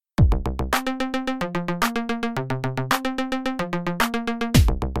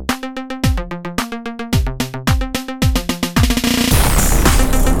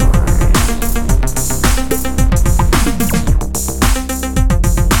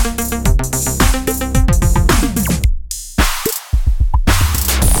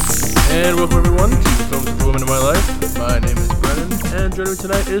welcome everyone to the Films with the Woman in My Life. My name is Brennan, and joining me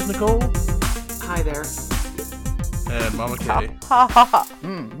tonight is Nicole. Hi there. And Mama Kay. Ha ha ha.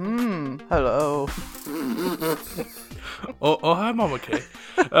 Hello. Oh, hi, Mama Kay.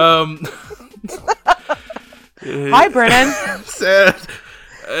 Hi, Brennan. Sad.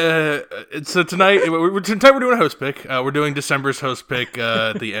 So tonight we're doing a host pick. We're doing December's host pick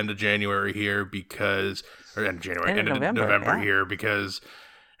at the end of January here end of January, end of November yeah. here because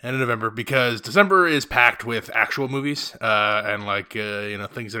end of November because December is packed with actual movies and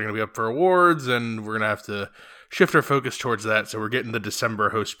things that are going to be up for awards, and we're going to have to shift our focus towards that. So we're getting the December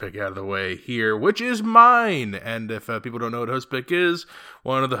host pick out of the way here, which is mine. And if people don't know what host pick is,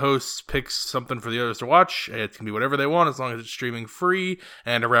 one of the hosts picks something for the others to watch. It can be whatever they want as long as it's streaming free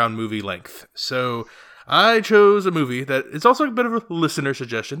and around movie length. So I chose a movie that is also a bit of a listener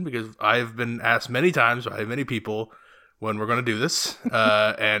suggestion because I've been asked many times by many people when we're going to do this.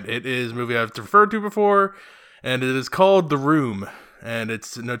 And it is a movie I've referred to before, and it is called The Room. And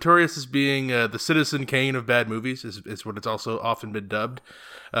it's notorious as being the Citizen Kane of bad movies, is what it's also often been dubbed.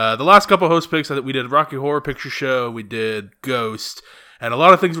 The last couple host picks, we did Rocky Horror Picture Show, we did Ghost, and a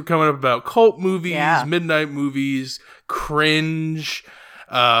lot of things were coming up about cult movies, midnight movies, cringe,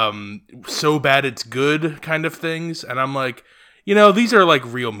 so bad it's good kind of things. And I'm like, these are like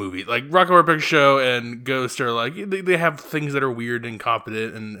real movies. Like Rocky Horror Picture Show and Ghost are like, they have things that are weird and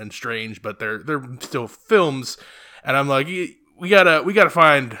incompetent and strange, but they're still films. And I'm like, we gotta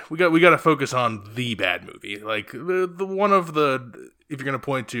focus on the bad movie, like the one of the, if you're gonna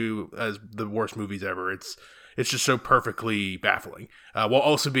point to as the worst movies ever, it's just so perfectly baffling, while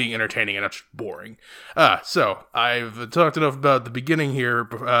also being entertaining and not just boring. So I've talked enough about the beginning here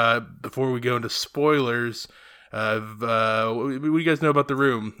before we go into spoilers. What do you guys know about The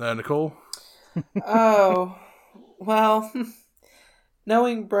Room, Nicole? Oh, well,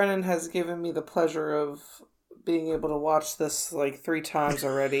 knowing Brennan has given me the pleasure of being able to watch this like 3 times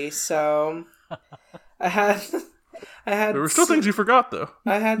already, so I had there were still things you forgot though.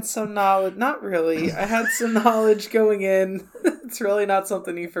 I had some knowledge. Not really. I had some knowledge going in. It's really not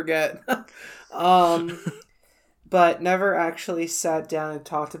something you forget. But never actually sat down and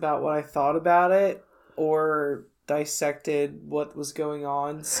talked about what I thought about it or dissected what was going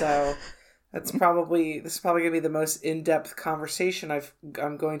on. So this is probably going to be the most in-depth conversation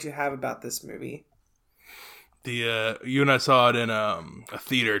I'm going to have about this movie. You and I saw it in a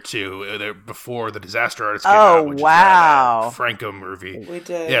theater too before The Disaster Artist came out. out, which Wow. is that Franco movie. We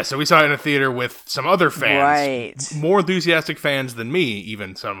did. Yeah, so we saw it in a theater with some other fans, Right. More enthusiastic fans than me,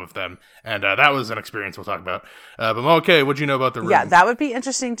 even some of them, and that was an experience we'll talk about. But okay, what'd you know about The Room? Yeah, that would be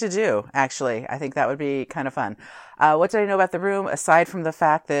interesting to do, actually. I think that would be kind of fun. What did I know about The Room, aside from the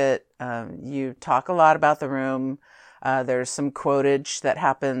fact that you talk a lot about The Room? There's some quotage that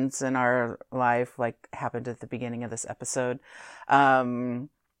happens in our life, like happened at the beginning of this episode.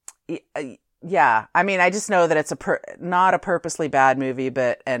 Yeah, I mean, I just know that it's not a purposely bad movie,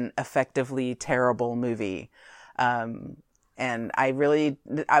 but an effectively terrible movie. And I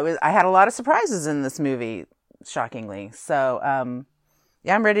had a lot of surprises in this movie, shockingly. So,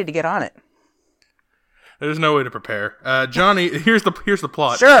 yeah, I'm ready to get on it. There's no way to prepare. Johnny, here's the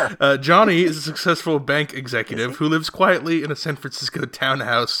plot. Sure. Johnny is a successful bank executive who lives quietly in a San Francisco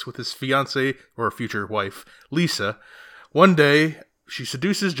townhouse with his fiancée, or future wife, Lisa. One day, she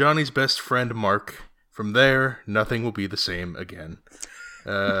seduces Johnny's best friend, Mark. From there, nothing will be the same again.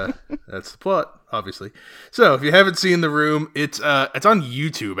 That's the plot, obviously. So, if you haven't seen The Room, it's on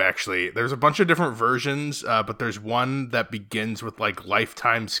YouTube, actually. There's a bunch of different versions, but there's one that begins with, like,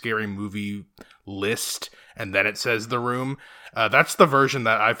 Lifetime Scary Movie list, and then it says The Room. That's the version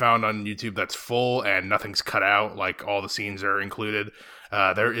that I found on YouTube that's full, and nothing's cut out, like, all the scenes are included.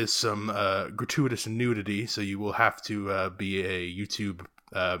 There is some gratuitous nudity, so you will have to be a YouTube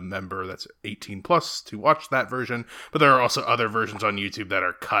member that's 18 plus to watch that version, but there are also other versions on YouTube that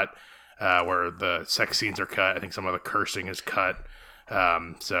are cut, where the sex scenes are cut. I think some of the cursing is cut.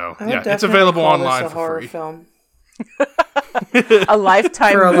 So yeah, it's available online for free. Film. A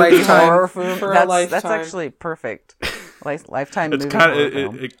Lifetime For a movie lifetime. horror film. For a That's lifetime. actually perfect. Lifetime It's movie kind horror of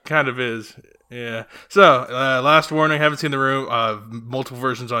film. it kind of is. Yeah. So last warning: haven't seen The Room. Multiple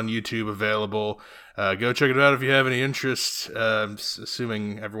versions on YouTube available. Go check it out if you have any interest.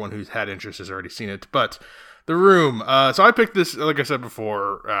 Assuming everyone who's had interest has already seen it, but. The Room. So I picked this, like I said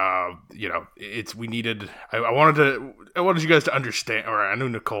before. We needed. I wanted you guys to understand, or I knew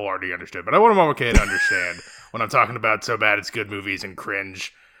Nicole already understood, but I wanted Mama Kay to understand when I'm talking about so bad it's good movies and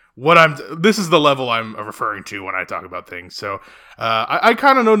cringe. This is the level I'm referring to when I talk about things. So I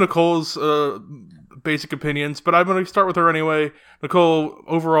kind of know Nicole's basic opinions, but I'm going to start with her anyway. Nicole,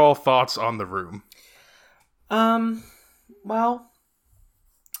 overall thoughts on The Room? Well,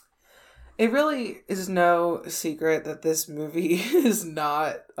 it really is no secret that this movie is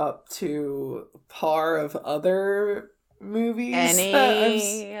not up to par of other movies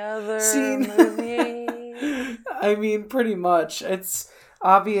Any other movie? I mean, pretty much. It's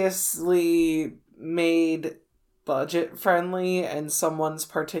obviously made budget friendly and someone's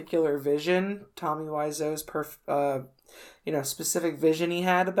particular vision. Tommy Wiseau's specific vision he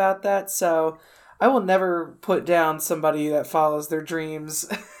had about that. So I will never put down somebody that follows their dreams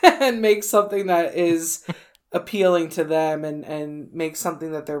and makes something that is appealing to them and makes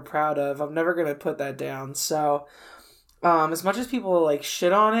something that they're proud of. I'm never going to put that down. So, as much as people like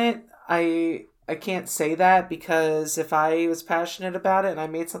shit on it, I can't say that, because if I was passionate about it and I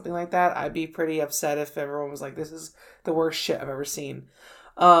made something like that, I'd be pretty upset if everyone was like, this is the worst shit I've ever seen.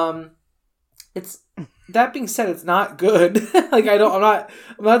 It's that being said, it's not good. Like, I'm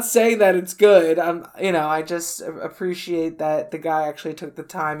not saying that it's good. I just appreciate that the guy actually took the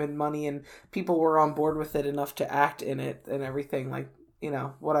time and money and people were on board with it enough to act in it and everything, like,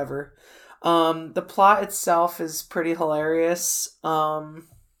 whatever. The plot itself is pretty hilarious.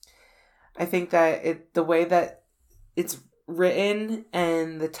 I think that the way that it's written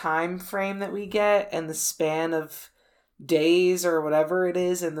and the time frame that we get and the span of days or whatever it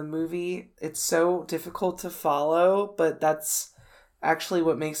is in the movie, it's so difficult to follow, but that's actually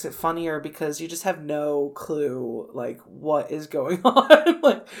what makes it funnier, because you just have no clue like what is going on,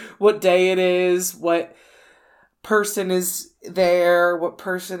 like what day it is, what person is there, what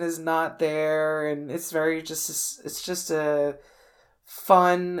person is not there, and it's just a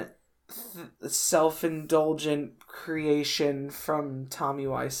fun self-indulgent creation from Tommy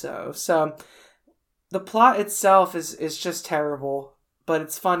Wiseau. So the plot itself is just terrible, but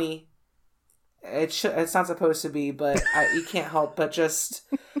it's funny. It's not supposed to be, but you can't help but just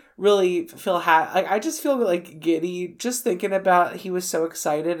really feel I just feel like giddy just thinking about, he was so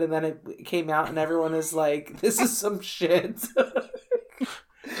excited and then it came out and everyone is like, this is some shit.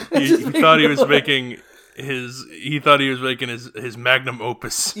 He thought he was making his magnum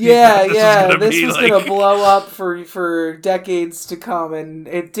opus. This was gonna blow up for decades to come, and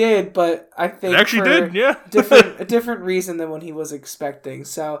it did, but I think it actually did, yeah. a different reason than what he was expecting.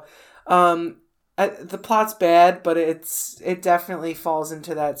 So the plot's bad, but it definitely falls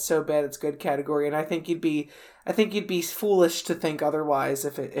into that so bad it's good category, and I think you'd be foolish to think otherwise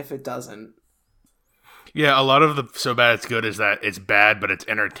if it doesn't. Yeah, a lot of the so bad it's good is that it's bad, but it's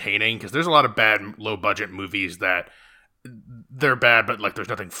entertaining, because there's a lot of bad low-budget movies that they're bad, but like there's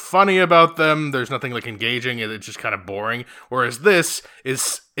nothing funny about them, there's nothing like engaging, and it's just kind of boring. Whereas this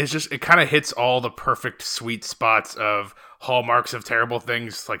is just, it kind of hits all the perfect sweet spots of hallmarks of terrible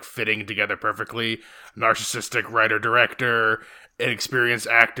things, like fitting together perfectly. Narcissistic writer-director, inexperienced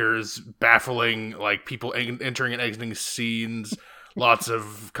actors, baffling like people entering and exiting scenes. Lots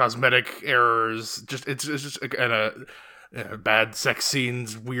of cosmetic errors. It's just bad sex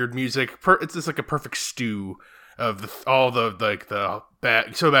scenes, weird music. It's just like a perfect stew of all the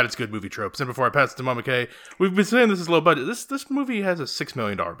bad, so bad it's good movie tropes. And before I pass it to Mama K, we've been saying this is low budget. This movie has a $6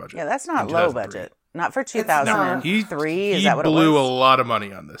 million budget. Yeah, that's not low budget. Not for 2003. Is that what it was? He blew a lot of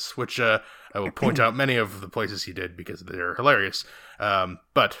money on this, which I will point out many of the places he did because they're hilarious.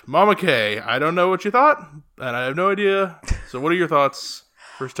 But Mama K, I don't know what you thought, and I have no idea. So what are your thoughts?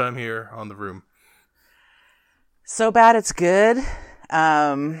 First time here on The Room. So bad it's good.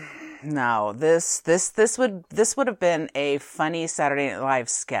 No, this would have been a funny Saturday Night Live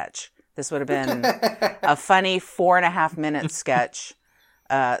sketch. This would have been a funny 4.5-minute sketch.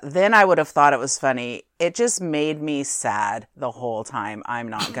 Then I would have thought it was funny. It just made me sad the whole time. I'm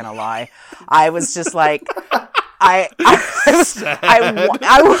not gonna lie. I was just like, I was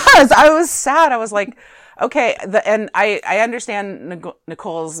sad. I was like, okay. And I understand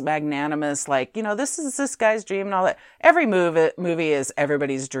Nicole's magnanimous, like, this is this guy's dream and all that. Every movie is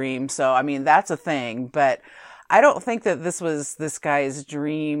everybody's dream. So, I mean, that's a thing, but I don't think that this was this guy's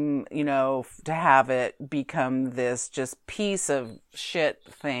dream, to have it become this just piece of shit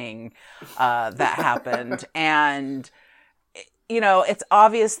thing that happened. And, it's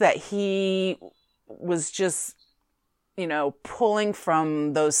obvious that he was just, pulling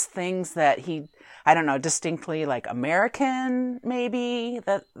from those things that I don't know, distinctly like American, maybe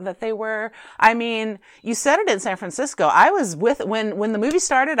that they were. I mean, you said it in San Francisco. I was when the movie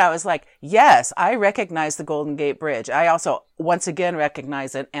started, I was like, yes, I recognize the Golden Gate Bridge. I also once again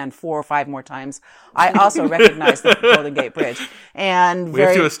recognize it, and 4 or 5 more times, I also recognize the Golden Gate Bridge. And we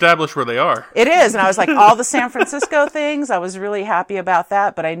have to establish where they are. It is, and I was like, all the San Francisco things, I was really happy about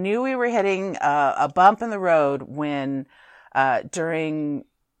that, but I knew we were hitting a bump in the road when during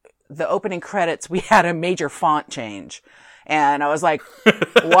the opening credits, we had a major font change. And I was like,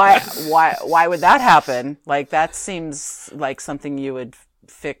 why would that happen? Like, that seems like something you would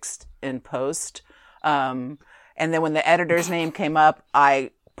fix in post. And then when the editor's name came up,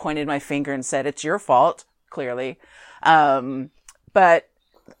 I pointed my finger and said, it's your fault, clearly. But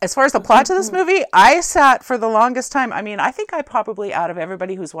as far as the plot to this movie, I sat for the longest time. I mean, I think I probably, out of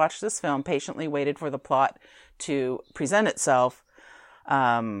everybody who's watched this film, patiently waited for the plot to present itself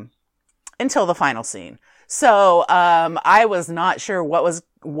until the final scene. So I was not sure what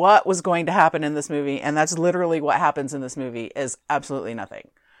was going to happen in this movie, and that's literally what happens in this movie, is absolutely nothing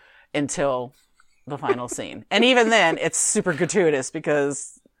until the final scene. And even then, it's super gratuitous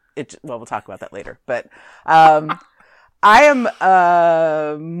because we'll talk about that later. But I am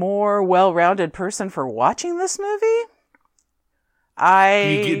a more well-rounded person for watching this movie.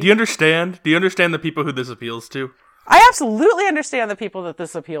 Do you understand? Do you understand the people who this appeals to? I absolutely understand the people that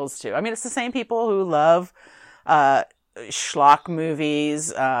this appeals to. I mean, it's the same people who love schlock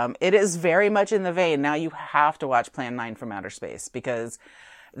movies. It is very much in the vein. Now you have to watch Plan 9 from Outer Space because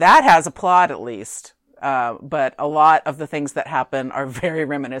that has a plot at least. But a lot of the things that happen are very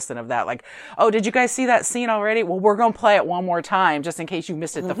reminiscent of that. Like, oh, did you guys see that scene already? Well, we're going to play it one more time just in case you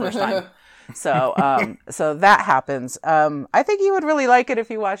missed it the first time. So, so that happens. I think you would really like it if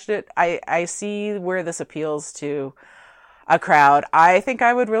you watched it. I see where this appeals to a crowd. I think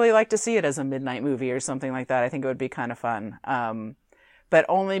I would really like to see it as a midnight movie or something like that. I think it would be kind of fun. But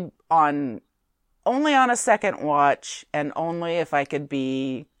only on a second watch, and only if I could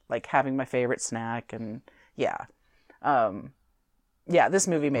be like having my favorite snack. And yeah. This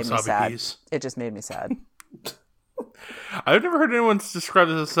movie made me sad. It just made me sad. I've never heard anyone describe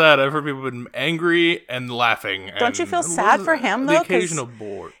this as sad. I've heard people been angry and laughing. Don't you feel sad for him, though? The occasional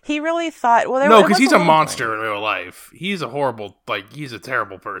bored. He really thought... Well, no, because he's a monster in real life. He's a horrible... he's a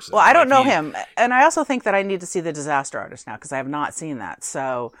terrible person. Well, I don't know him. And I also think that I need to see The Disaster Artist now, because I have not seen that.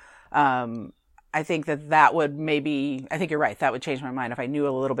 So, I think that would maybe... I think you're right. That would change my mind if I knew a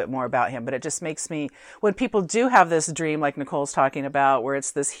little bit more about him. But it just makes me... When people do have this dream, like Nicole's talking about, where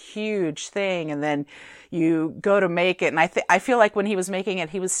it's this huge thing, and then you go to make it, and I feel like when he was making it,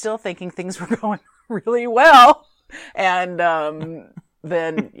 he was still thinking things were going really well. And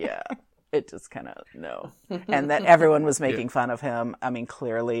then, yeah, it just kind of, no. And that everyone was making fun of him, I mean,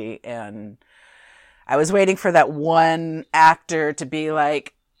 clearly. And I was waiting for that one actor to be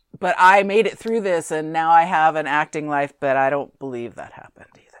like, but I made it through this, and now I have an acting life, but I don't believe that happened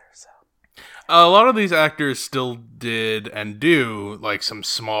either. So a lot of these actors still did and do like some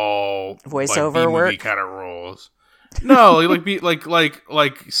small voiceover work kind of roles. No, like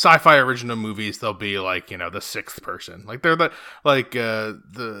sci-fi original movies. They'll be like, the sixth person. Like they're the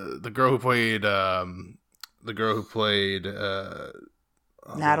girl who played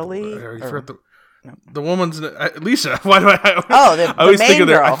Natalie. The woman's Lisa. Why do I always think of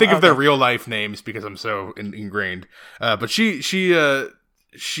their? I think of their real life names because I'm so ingrained. But she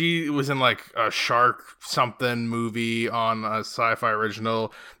was in like a shark something movie on a sci-fi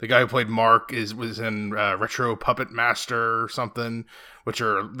original. The guy who played Mark was in Retro Puppet Master or something.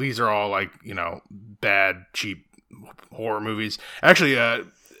 These are all like bad cheap horror movies. Actually, Tommy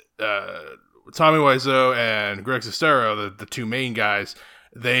Wiseau and Greg Sestero, the two main guys.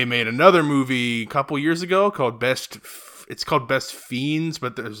 They made another movie a couple years ago called Best Fiends,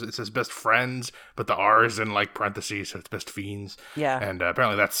 but it says Best Friends, but the R is in like parentheses, so it's Best Fiends. Yeah. And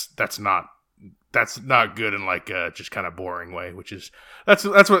apparently that's not good in like a just kind of boring way, that's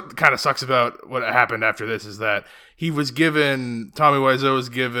what kind of sucks about what happened after this is that Tommy Wiseau was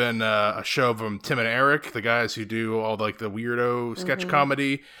given a show from Tim and Eric, the guys who do all like the weirdo sketch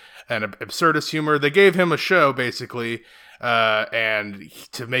comedy and absurdist humor. They gave him a show basically. And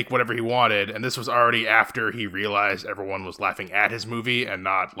to make whatever he wanted, and this was already after he realized everyone was laughing at his movie and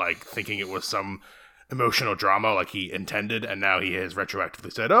not like thinking it was some emotional drama like he intended, and now he has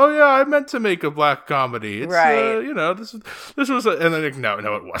retroactively said, "Oh yeah, I meant to make a black comedy." It's, right? This was, and then like, no,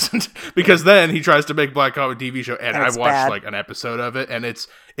 it wasn't, because then he tries to make black comedy TV show, and I watched bad. like an episode of it, and it's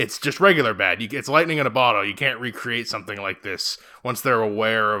just regular bad. It's lightning in a bottle. You can't recreate something like this once they're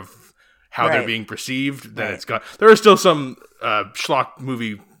aware of how they're being perceived, then it's gone. There are still some schlock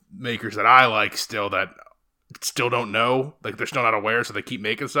movie makers that I like still don't know, like they're still not aware, so they keep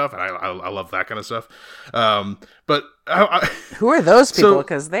making stuff, and I love that kind of stuff. But who are those people?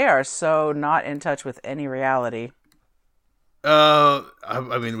 Because they are so not in touch with any reality.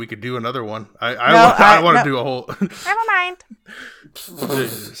 I mean, we could do another one. I want to do a whole. Never mind.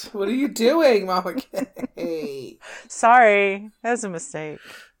 What are you doing, Mama Kay? Sorry, that was a mistake.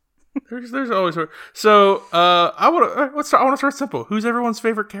 There's always so. I want to start simple. Who's everyone's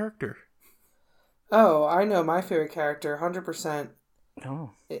favorite character? Oh, I know my favorite character, 100%.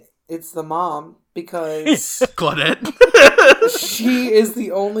 Oh, it's the mom, because Claudette. she is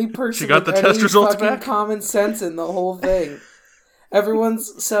the only person she got with the test any results fucking back. common sense in the whole thing.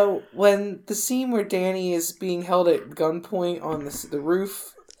 So when the scene where Danny is being held at gunpoint on the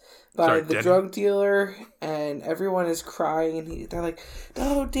roof by the drug dealer, and everyone is crying, and they're like,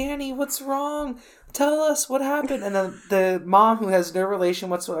 "No, Danny, what's wrong? Tell us what happened." And then the mom, who has no relation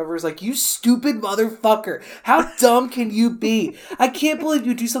whatsoever, is like, "You stupid motherfucker. How dumb can you be? I can't believe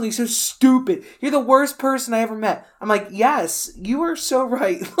you do something so stupid. You're the worst person I ever met." I'm like, yes, you are so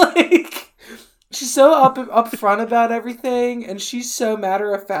right. Like, she's so up front about everything, and she's so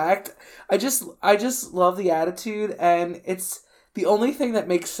matter of fact. I just love the attitude, and it's the only thing that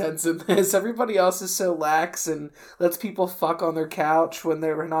makes sense in this. Everybody else is so lax and lets people fuck on their couch when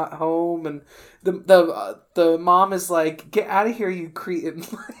they're not home, and the mom is like, "Get out of here, you cretin."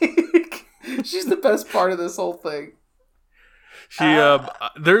 Like, she's the best part of this whole thing.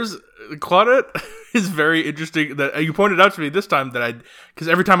 There's Claudette is very interesting. That you pointed out to me this time because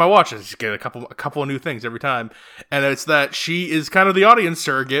every time I watch it, I just get a couple of new things every time, and it's that she is kind of the audience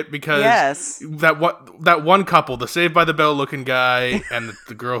surrogate, because that one couple, the Saved by the Bell looking guy and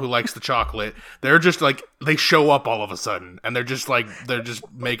the girl who likes the chocolate, they're just like, they show up all of a sudden, and they're just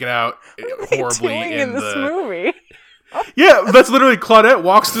making out horribly in this movie. Yeah, that's literally Claudette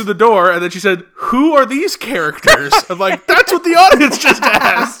walks through the door, and then she said, "Who are these characters?" I'm like, that's what the audience just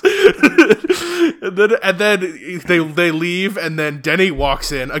asked. and then they leave, and then Denny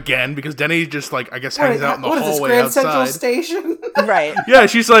walks in again, because Denny just I guess hangs out in the hallway Grand outside. Central Station? Right. Yeah,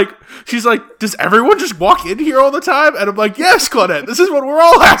 she's like, does everyone just walk in here all the time? And I'm like, yes, Claudette, this is what we're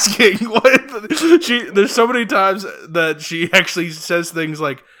all asking. There's so many times that she actually says things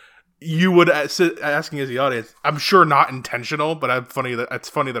like, you would asking as the audience. I'm sure not intentional, but it's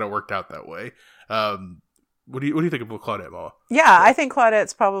funny that it worked out that way. What do you think about Claudette, Mala? Yeah, I think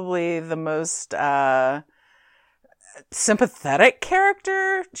Claudette's probably the most sympathetic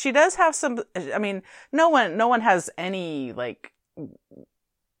character. She does have some. I mean, no one has any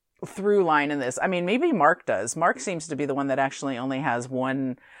through line in this. I mean, maybe Mark does. Mark seems to be the one that actually only has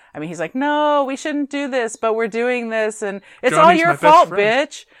one. I mean, he's like, "No, we shouldn't do this, but we're doing this, and it's all your fault,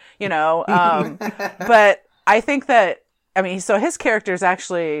 bitch." You know, but I think that, I mean, so his character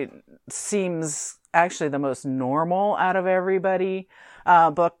seems the most normal out of everybody.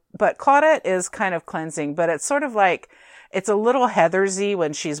 But Claudette is kind of cleansing, but it's sort of like, it's a little Heathersy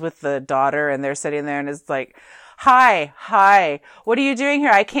when she's with the daughter and they're sitting there and it's like, Hi, what are you doing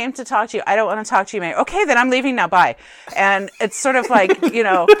here? I came to talk to you. I don't want to talk to you, man. Okay, then I'm leaving now. Bye. And it's sort of like,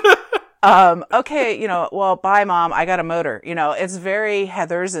 okay, well, bye, Mom. I got a motor. It's very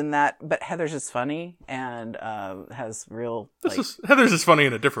Heathers in that, but Heathers is funny and has real. Heathers is funny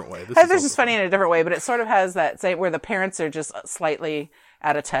in a different way. Heathers is funny in a different way, but it sort of has that same where the parents are just slightly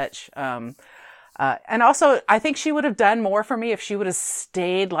out of touch. And also, I think she would have done more for me if she would have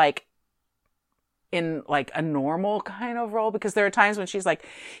stayed in a normal kind of role, because there are times when she's like,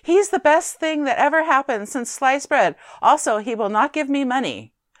 "He's the best thing that ever happened since sliced bread. Also, he will not give me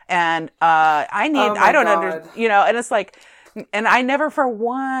money." And, and it's like, and I never for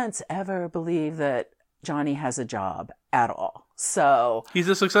once ever believe that Johnny has a job at all. So he's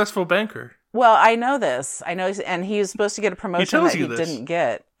a successful banker. Well, I know this. I know, and he was supposed to get a promotion that he didn't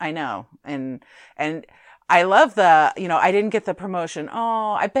get. I know. And I love I didn't get the promotion.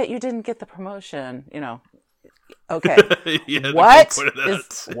 Oh, I bet you didn't get the promotion, Okay.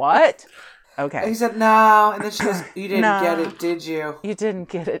 What? Okay. And he said, "No," and then she goes, "You didn't get it, did you? You didn't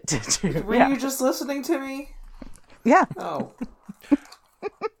get it, did you? Were you just listening to me?" Yeah. Oh.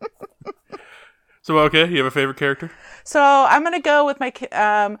 So, okay, you have a favorite character? So I'm going to go with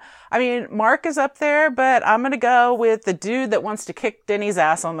Mark is up there, but I'm going to go with the dude that wants to kick Denny's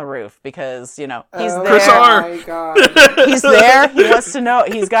ass on the roof because, he's there. Chris R. Oh my God. He's there. He wants to know.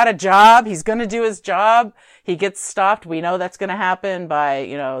 He's got a job. He's going to do his job. He gets stopped. We know that's going to happen by,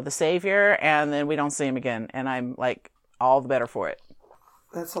 the savior, and then we don't see him again. And I'm all the better for it.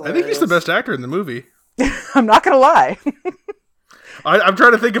 That's hilarious. I think he's the best actor in the movie. I'm not going to lie. I'm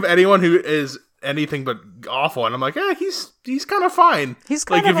trying to think of anyone who is anything but awful, and I'm like, he's kind of fine. He's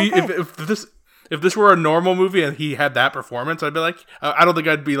kind of okay. If this were a normal movie and he had that performance, I'd be like, I don't think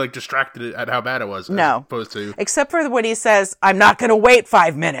I'd be like distracted at how bad it was. No, as opposed to except for when he says, "I'm not going to wait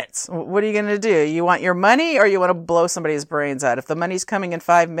 5 minutes." What are you going to do? You want your money, or you want to blow somebody's brains out? If the money's coming in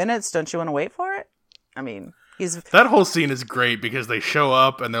 5 minutes, don't you want to wait for it? I mean, that whole scene is great because they show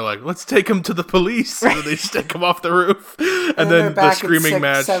up and they're like, "Let's take him to the police," and then they just take him off the roof, and then the screaming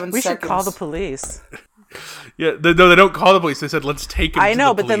match. We should call the police. Yeah, they don't call the police. They said, "Let's take him." I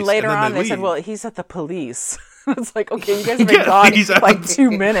know, to the but police. then later on they said, "Well, he's at the police." It's like, okay, you guys have been gone like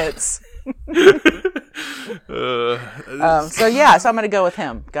 2 minutes. So I'm going to go with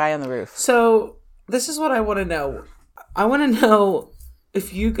him, Guy on the Roof. So this is what I want to know. I want to know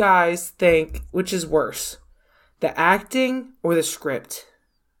if you guys think which is worse, the acting or the script,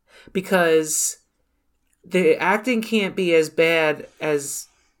 because the acting can't be as bad as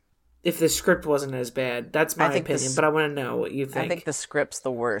if the script wasn't as bad. That's my opinion, but I want to know what you think. I think the script's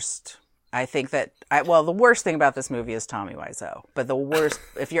the worst. I think that, the worst thing about this movie is Tommy Wiseau. But the worst,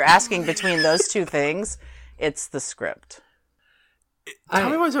 if you're asking between those two things, it's the script.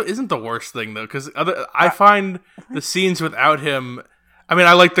 Tommy Wiseau isn't the worst thing, though, because I find the scenes without him... I mean,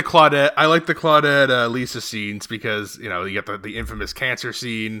 I like the Claudette Lisa scenes because, you get the infamous cancer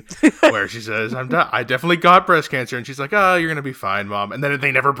scene where she says, I definitely got breast cancer. And she's like, oh, you're going to be fine, Mom. And then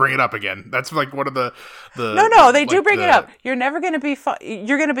they never bring it up again. That's like one of the No, they do bring it up. You're never going to be fine.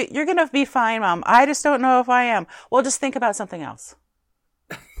 You're going to be fine, Mom. I just don't know if I am. Well, just think about something else.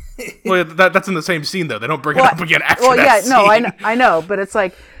 Well, that's in the same scene, though. They don't bring it up again after that scene. No, I know. But it's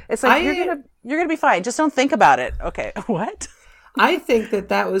like you're going to be fine. Just don't think about it. Okay. What? I think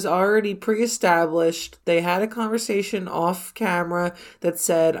that was already pre-established. They had a conversation off camera that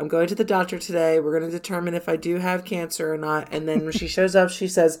said, I'm going to the doctor today. We're going to determine if I do have cancer or not. And then when she shows up, she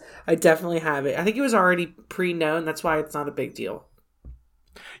says, I definitely have it. I think it was already pre-known. That's why it's not a big deal.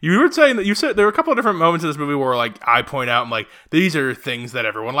 You were saying that you said there were a couple of different moments in this movie where like I point out, I'm like, these are things that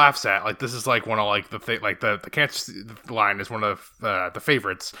everyone laughs at. Like this is like one of like the cancer line is one of the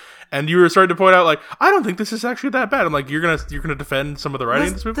favorites, and you were starting to point out like I don't think this is actually that bad. I'm like you're gonna defend some of the writing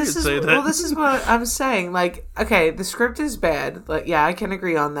in this movie and say that. Well, this is what I'm saying. Like, okay, the script is bad. Like, yeah, I can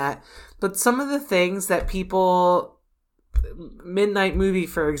agree on that. But some of the things that people, Midnight Movie,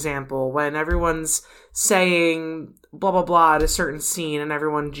 for example, when everyone's saying blah blah blah at a certain scene and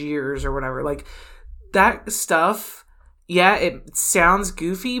everyone jeers or whatever, like that stuff, yeah, it sounds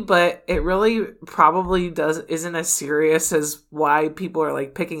goofy, but it really probably isn't as serious as why people are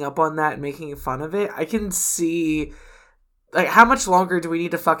like picking up on that and making fun of it. I can see, like, how much longer do we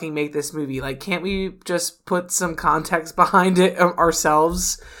need to fucking make this movie? Like, can't we just put some context behind it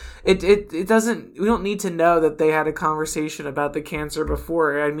ourselves? It doesn't, we don't need to know that they had a conversation about the cancer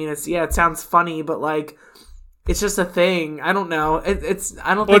before. I mean, it sounds funny, but like, it's just a thing. I don't know. It's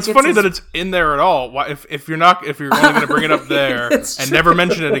funny that it's in there at all. Why, if you're only going to bring it up there and never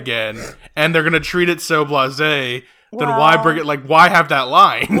mention it again, and they're going to treat it so blasé, then why bring it? Like, why have that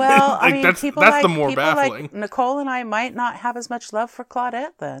line? Well, like, I mean, that's the more baffling. Like Nicole and I might not have as much love for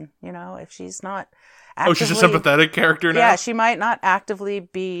Claudette then. If she's not actively, she's a sympathetic character now? Yeah, she might not actively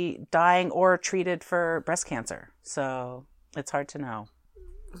be dying or treated for breast cancer. So it's hard to know.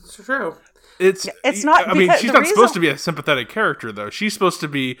 It's true. It's not. I mean, she's not supposed to be a sympathetic character, though. She's supposed to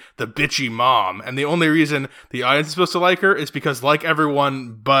be the bitchy mom, and the only reason the audience is supposed to like her is because, like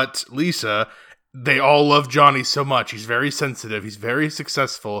everyone but Lisa, they all love Johnny so much. He's very sensitive. He's very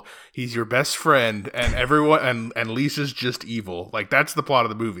successful. He's your best friend, and everyone and Lisa's just evil. Like that's the plot of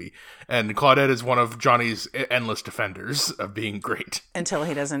the movie. And Claudette is one of Johnny's endless defenders of being great until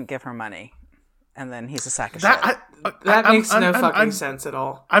he doesn't give her money. And then he's a sack of shit. That makes no fucking sense at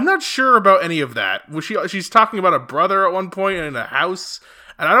all. I'm not sure about any of that. She's talking about a brother at one point in a house,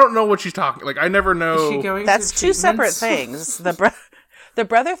 and I don't know what she's talking. Like I never know. That's two separate things. The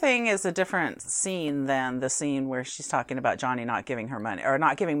brother thing is a different scene than the scene where she's talking about Johnny not giving her money or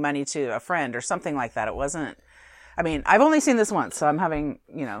not giving money to a friend or something like that. It wasn't. I mean, I've only seen this once, so I'm having,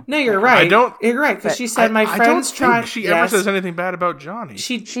 No, you're right. You're right, because she said my friend's trying. I don't think she ever says anything bad about Johnny.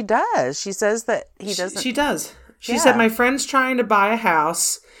 She does. She says that he doesn't. She does. She said my friend's trying to buy a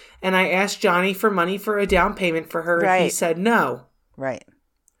house, and I asked Johnny for money for a down payment for her, and he said no. Right.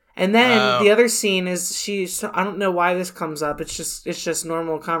 And then the other scene is I don't know why this comes up. It's just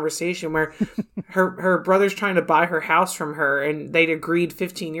normal conversation where her brother's trying to buy her house from her, and they'd agreed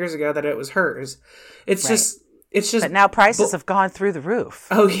 15 years ago that it was hers. It's just. But now prices have gone through the roof.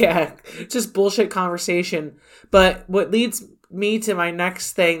 Oh, yeah. Just bullshit conversation. But what leads me to my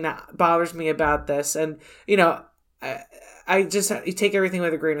next thing that bothers me about this, and, I you take everything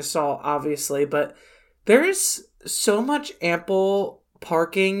with a grain of salt, obviously, but there's so much ample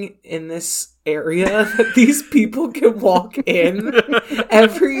parking in this area that these people can walk in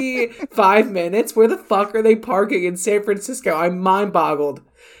every 5 minutes. Where the fuck are they parking in San Francisco? I'm mind boggled.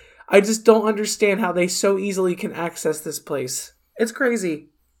 I just don't understand how they so easily can access this place. It's crazy.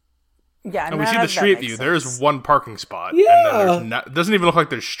 Yeah, and we see the street view. There's one parking spot. Yeah. And then it doesn't even look like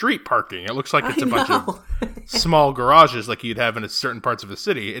there's street parking. It looks like it's a bunch of small garages like you'd have in certain parts of the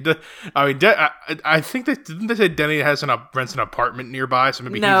city. I think didn't they say Denny rents an apartment nearby? So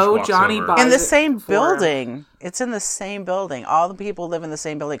maybe he just walks Johnny over. buys in the it same for him. building. It's in the same building. All the people live in the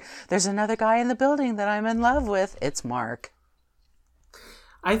same building. There's another guy in the building that I'm in love with. It's Mark.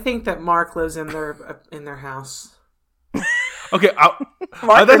 I think that Mark lives in their house. Okay,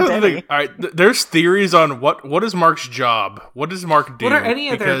 Mark that's or the Denny? thing. All right, there's theories on what is Mark's job. What does Mark do? What are any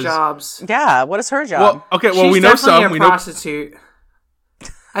of their jobs? Yeah, what is her job? Well, we know some. She's We definitely a know. prostitute.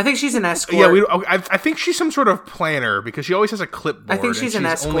 I think she's an escort. Yeah, I think she's some sort of planner because she always has a clipboard. I think she's an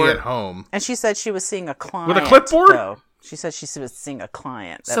only escort. at home. And she said she was seeing a client. With a clipboard? Though. She said she was seeing a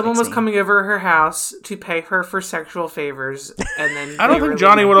client. That Someone makes was me- coming over her house to pay her for sexual favors, and then I don't they were think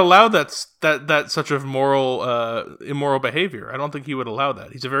Johnny leaving. would allow that such of immoral behavior. I don't think he would allow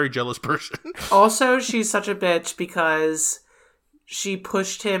that. He's a very jealous person. Also, she's such a bitch because she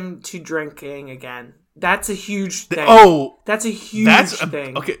pushed him to drinking again. That's a huge thing. That's a huge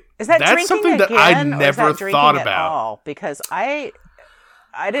thing. Okay. Is that that's drinking something again, that I or is never that drinking thought at about. all? Because I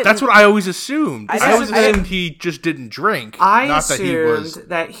didn't. That's what I always assumed. I always didn't- assumed he just didn't drink. I not that he was assumed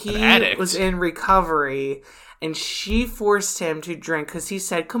that an he addict. was in recovery, and she forced him to drink because he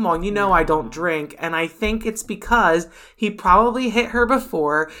said, "Come on, you know I don't drink." And I think it's because he probably hit her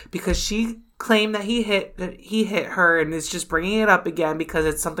before because she claimed that he hit her and is just bringing it up again because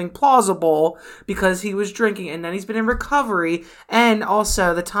it's something plausible because he was drinking, and then he's been in recovery, and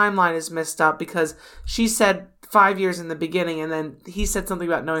also the timeline is messed up because she said 5 years in the beginning, and then he said something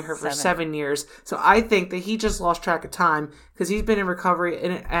about knowing her for 7 years. So I think that he just lost track of time because he's been in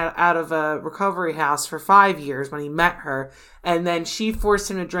recovery out of a recovery house for 5 years when he met her, and then she forced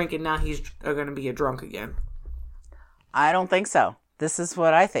him to drink, and now he's going to be a drunk again. I don't think so. This is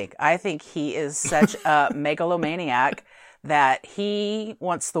what I think. I think he is such a megalomaniac that he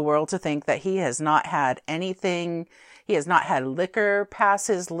wants the world to think that he has not had anything. He has not had liquor pass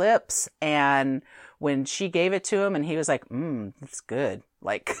his lips, and when she gave it to him and he was like, that's good.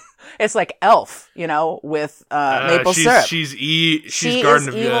 Like, it's like Elf, with maple syrup. She's She Garden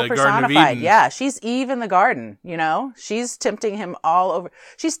is of evil Garden of personified. Eden. Yeah, she's Eve in the garden, She's tempting him all over.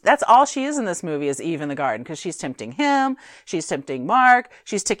 That's all she is in this movie is Eve in the garden because she's tempting him. She's tempting Mark.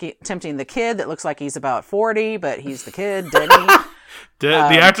 She's tempting the kid that looks like he's about 40, but he's the kid, Denny.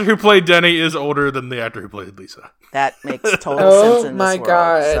 The actor who played Denny is older than the actor who played Lisa. That makes total sense in this world. Oh my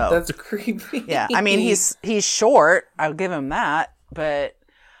god, so. that's creepy. Yeah, I mean he's short. I'll give him that, but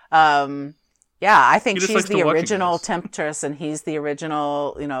I think He just she's likes to the watch you original guys. temptress, and he's the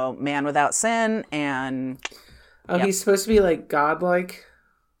original, man without sin, and He's supposed to be like godlike.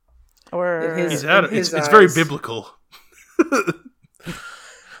 or His- It's very eyes. biblical.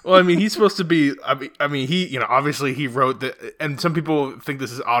 Well, I mean, he's supposed to be. I mean, he, obviously he wrote the, and some people think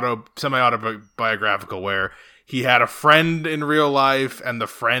this is semi-autobiographical, where he had a friend in real life, and the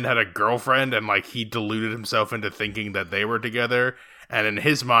friend had a girlfriend, and like he deluded himself into thinking that they were together, and in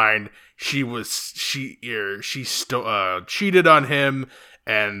his mind, she cheated on him,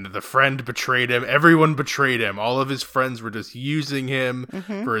 and the friend betrayed him. Everyone betrayed him. All of his friends were just using him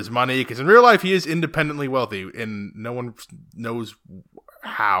for his money, because in real life he is independently wealthy, and no one knows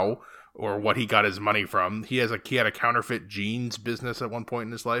how or what he got his money from. He had a counterfeit jeans business at one point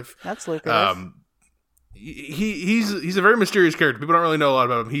in his life. that's lucrative. He's a very mysterious character. People don't really know a lot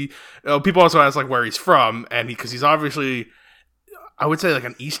about him. People also ask like where he's from, and because he's obviously, I would say like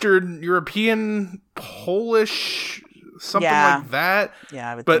an Eastern European, Polish, something Yeah. like that.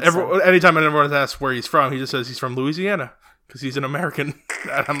 Yeah, I would But think so. anytime anyone asks where he's from, he just says he's from Louisiana because he's an American.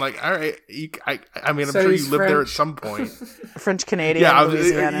 And I'm like, all right, I mean, I'm So sure he's you lived there at French. some point. French Canadian, Yeah,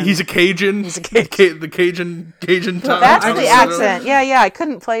 Louisiana. he's a Cajun. He's a Cajun. The Cajun tongue. That's I the just- accent. Yeah, I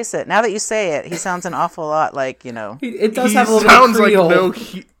couldn't place it. Now that you say it, he sounds an awful lot like, It does He have a little sounds bit of like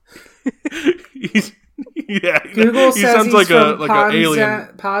Creole. he's yeah. Google he says sounds he's like from an alien.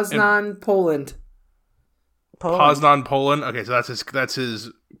 Poznan, Poland. Poland. Poznan, Poland. Okay, so that's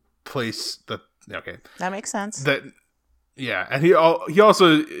his place. Okay. That makes sense. That yeah, and he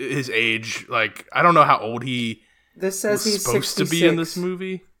also his age. Like I don't know how old he This says was he's supposed 66. to be in this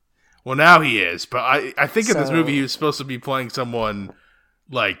movie. Well, now he is, but I think in this So- movie he was supposed to be playing someone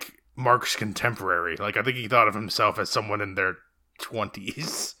like Mark's contemporary. Like, I think he thought of himself as someone in their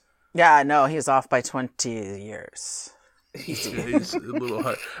 20s. Yeah, no, he's off by 20 years. He's a little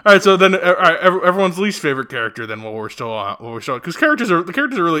high. All right, so then, all right, everyone's least favorite character. Then, while we're still on, because the characters are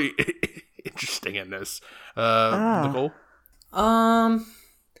really interesting in this. Nicole. Um.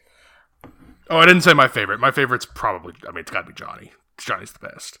 Oh, I didn't say my favorite. My favorite's probably. I mean, it's got to be Johnny. Johnny's the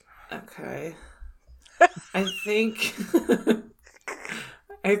best. Okay. I think.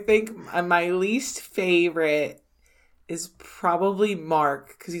 I think my least favorite is probably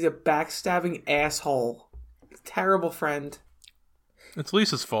Mark because he's a backstabbing asshole. Terrible friend. It's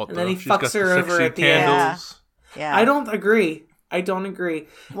Lisa's fault, And though. then he She's fucks got the her over sexy at the end. candles. Yeah. I don't agree.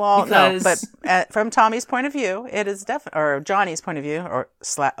 Well, because... no, but from Tommy's point of view, it is definitely, or Johnny's point of view,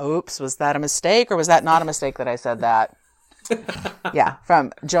 oops, was that a mistake or was that not a mistake that I said that? Yeah,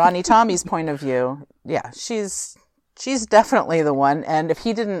 from Tommy's point of view, yeah, she's definitely the one. And if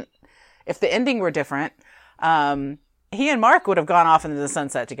the ending were different, he and Mark would have gone off into the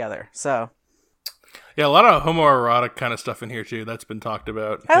sunset together. So. Yeah, a lot of homoerotic kind of stuff in here too. That's been talked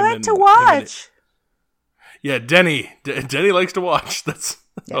about. I like to watch. Yeah, Denny likes to watch. That's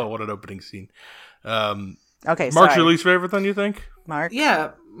Oh, what an opening scene. Okay, Mark's your least favorite, then, you think? Mark?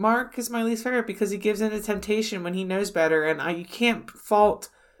 Yeah, Mark is my least favorite because he gives in to temptation when he knows better, and you can't fault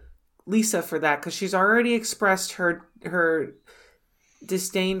Lisa for that because she's already expressed her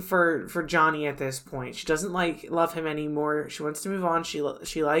disdain for Johnny at this point. She doesn't love him anymore. She wants to move on.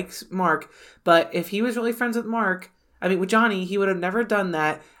 She likes Mark, but if he was really friends with Johnny, he would have never done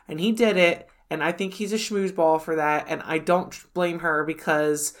that, and he did it. And I think he's a schmoozeball for that, and I don't blame her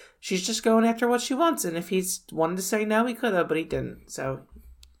because she's just going after what she wants. And if he's wanted to say no, he could have, but he didn't. So,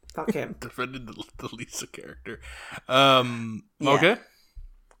 fuck him. Defended the Lisa character. Yeah. Okay.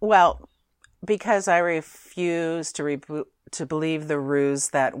 Well, because I refuse to believe the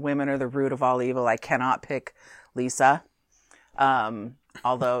ruse that women are the root of all evil, I cannot pick Lisa.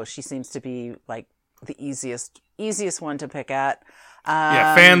 Although she seems to be like the easiest one to pick at.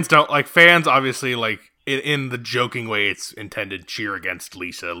 Yeah, fans obviously, like, in the joking way it's intended, cheer against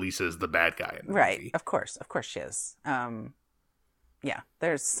Lisa. Lisa is the bad guy in the movie. Of course she is. Yeah,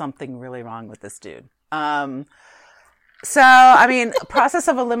 there's something really wrong with this dude. So, I mean, process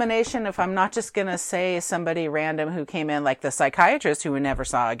of elimination, if I'm not just going to say somebody random who came in, like the psychiatrist who we never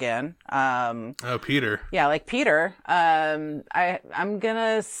saw again. Peter. Yeah, like Peter. I'm going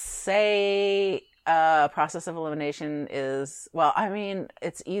to say process of elimination is, well, I mean,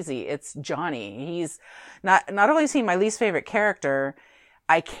 it's easy. It's Johnny. He's not only is he my least favorite character,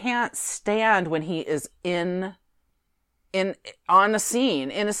 I can't stand when he is on a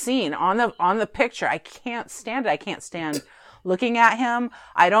scene, on the picture. I can't stand it. I can't stand looking at him.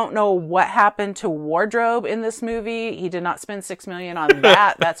 I don't know what happened to wardrobe in this movie. He did not spend $6 million on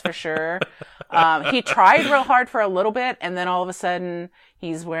that. That's for sure. He tried real hard for a little bit, and then all of a sudden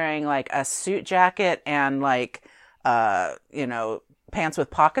he's wearing like a suit jacket and like, pants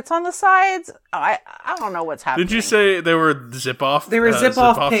with pockets on the sides. I don't know what's happening. Did you say they were zip off? They were zip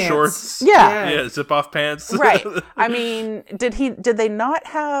off pants. Shorts. Yeah, zip off pants. Right. I mean, did they not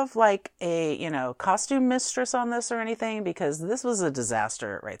have like a costume mistress on this or anything? Because this was a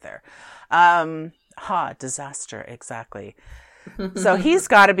disaster right there. Disaster, exactly. So he's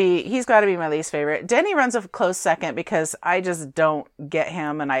got to be my least favorite. Denny runs a close second because I just don't get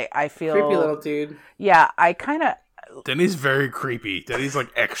him, and I feel creepy little dude. Yeah, I kind of. Denny's very creepy. Denny's like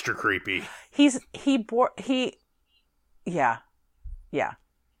extra creepy. Yeah.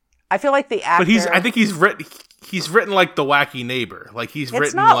 I feel like the actor. But I think he's written like the wacky neighbor. Like he's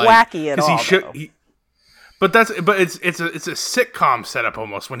written not like wacky at all. But it's a sitcom setup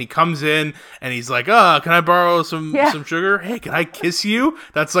almost when he comes in and he's like, can I borrow some sugar? Hey, can I kiss you?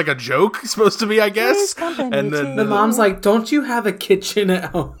 That's like a joke supposed to be, I guess. And then the mom's like, don't you have a kitchen at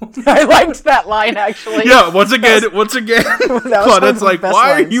home? I liked that line actually. Yeah, once again, Claudette's like,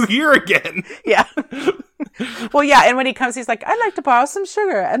 why are you here again? Yeah. Well, yeah, and when he comes, he's like, I'd like to borrow some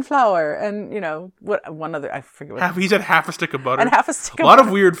sugar and flour and, one other, I forget what. He said half a stick of butter. And half a stick of butter. A lot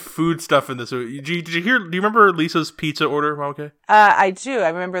of weird food stuff in this. Did you remember Lisa's pizza order, okay? I do. I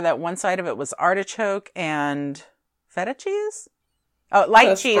remember that one side of it was artichoke and feta cheese? Oh,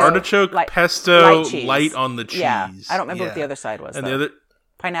 light cheese. Artichoke, pesto, light on the cheese. Yeah, I don't remember what the other side was, and though. the other...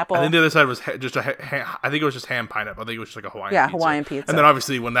 Pineapple. I think the other side was just I think it was just ham pineapple. I think it was just like a Hawaiian pizza. Yeah, Hawaiian pizza. And then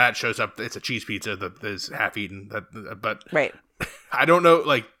obviously when that shows up, it's a cheese pizza that is half eaten. But right. I don't know.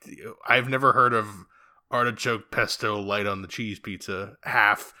 Like I've never heard of artichoke pesto light on the cheese pizza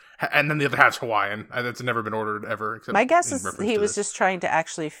half, and then the other half's Hawaiian. That's never been ordered ever. Except my guess is he was just trying to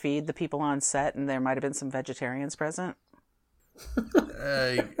actually feed the people on set, and there might have been some vegetarians present.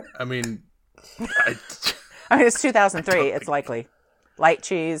 I mean, I mean, it's 2003. It's likely. Light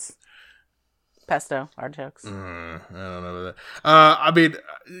cheese, pesto, artichokes. I don't know about that. I mean,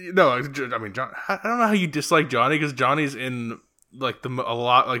 no. I mean, John. I don't know how you dislike Johnny because Johnny's in like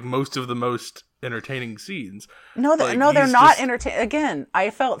most of the most entertaining scenes. No, Like, no, they're he's not just- entertaining. Again, I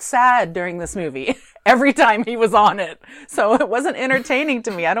felt sad during this movie every time he was on it, so it wasn't entertaining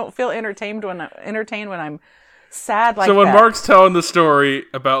to me. I don't feel entertained when I'm sad like So when that. Mark's telling the story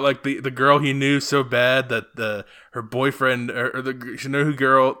about like the girl he knew so bad that her boyfriend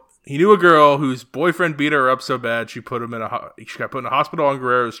he knew a girl whose boyfriend beat her up so bad she got put in a hospital on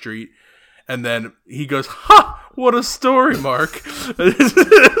Guerrero Street, and then he goes, "Ha! What a story, Mark."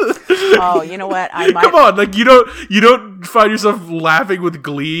 Oh, you know what? I might. Come on, like you don't find yourself laughing with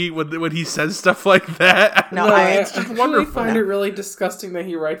glee when he says stuff like that. No, No, I- I it's just actually wonderful. find it really disgusting that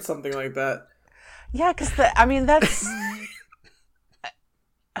he writes something like that. Yeah, because that's.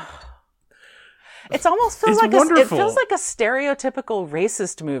 It's almost feels It's like it wonderful. feels like a stereotypical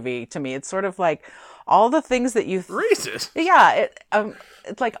racist movie to me. It's sort of like all the things that you. Racist. Yeah,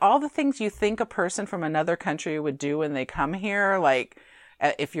 it's like all the things you think a person from another country would do when they come here. Like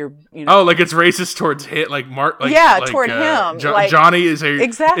if you're, Oh, like it's racist towards like Mark. Like, Yeah, like, toward him, like- Johnny is a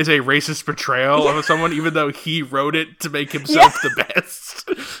Exactly. is a racist portrayal of someone, even though he wrote it to make himself the best.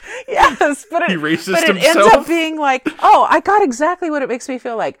 yes, but He it racist ends himself. up being like, oh, I got exactly what it makes me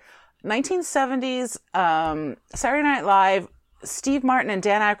feel like. 1970s Saturday Night Live. Steve Martin and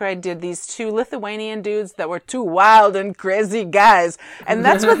Dan Aykroyd did these two Lithuanian dudes that were two wild and crazy guys, and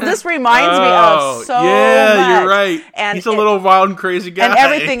that's what this reminds me of so yeah, much. you're right. And He's a little wild and crazy guy, and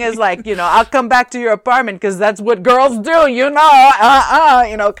everything is like, I'll come back to your apartment because that's what girls do, kind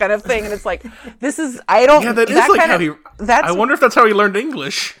of thing. And it's like, this is, I don't. Yeah, that is like kind how of, he. That's I wonder if that's how he learned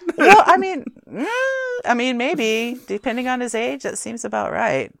English. well, I mean, maybe depending on his age, that seems about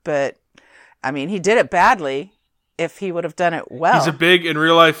right. But I mean, he did it badly. If he would have done it well, He's a big in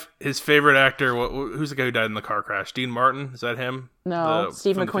real life. His favorite actor. Who's the guy who died in the car crash? Dean Martin. Is that him? No,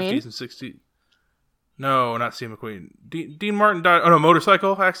 Steve from the McQueen? 50s and 60s. No, not Steve McQueen. Dean Martin died. Oh no,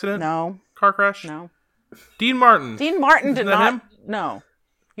 motorcycle accident. no, Car crash. no. Dean Martin. Dean Martin did Isn't that not. him? No,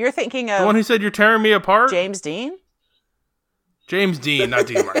 you're thinking The one of who said you're tearing me apart. James Dean. James Dean, not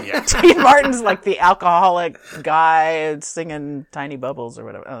Dean Martin. Yeah. Dean Martin's like the alcoholic guy singing "Tiny Bubbles" or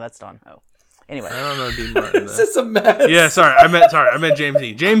whatever. Oh, that's Don Ho. Anyway, I don't know Dean Martin. This Then. is a mess. Yeah, sorry, I meant James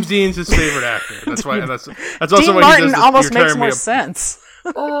Dean. James Dean's his favorite actor. That's why. That's also Dean why Martin he does this, almost "You're makes tearing more me sense.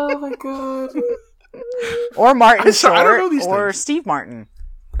 Oh my god. Or Martin I'm sorry, I don't Short, know these or things. Steve Martin.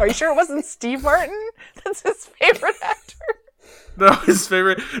 Are you sure it wasn't Steve Martin? That's his favorite actor. No, his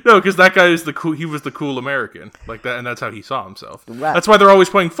favorite. No, because that guy is the cool. He was the cool American, like that, and that's how he saw himself. Right. That's why they're always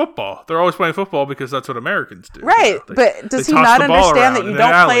playing football. They're always playing football because that's what Americans do. Right, They- but does they he toss not the ball understand that around you in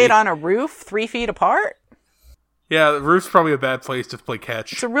don't an play it alley. on a roof 3 feet apart? Yeah, the roof's probably a bad place to play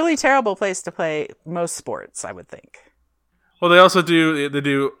catch. It's a really terrible place to play most sports, I would think. Well, they also do. They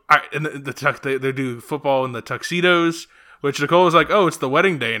do. They do football in the tuxedos, which Nicole was like, "Oh, it's the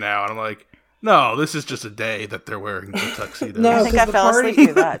wedding day now," and I'm like, "No, this is just a day that they're wearing the tuxedos." No. I think I 'cause the fell party- asleep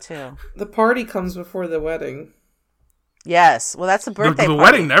through that too. The party comes before the wedding. Yes, well, that's the birthday the party.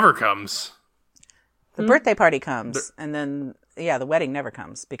 wedding never comes. The birthday party comes, and then the wedding never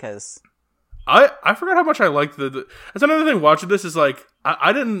comes because I forgot how much I liked the that's another thing watching this is like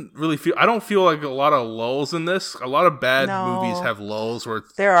I didn't really feel I don't feel like a lot of lulls in this. A lot of bad No. movies have lulls where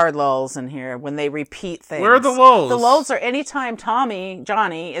it's, there are lulls in here when they repeat things. Where are the lulls? The lulls are anytime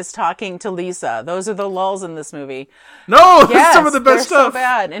Johnny is talking to Lisa. Those are the lulls in this movie. no, that's Yes, some of the best they're stuff. so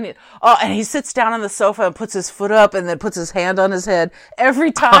bad. And and he sits down on the sofa and puts his foot up and then puts his hand on his head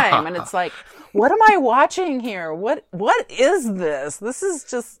every time. And it's like, what am I watching here? What is this? This is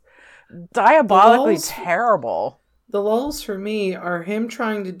just diabolically lulls? terrible. The lulls for me are him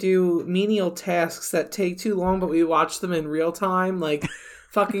trying to do menial tasks that take too long, but we watch them in real time, like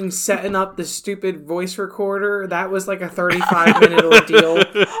fucking setting up the stupid voice recorder. That was like a 35-minute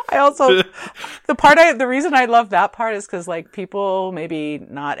ordeal. I also the reason I love that part is because like people, maybe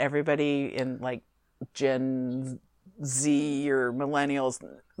not everybody in like Gen Z or millennials,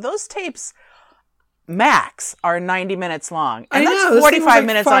 those tapes max are 90 minutes long, and I know, that's this thing was 45 like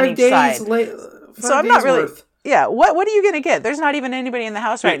minutes 5 on each days side. So I'm not really. worth. Yeah, what are you gonna get? There's not even anybody in the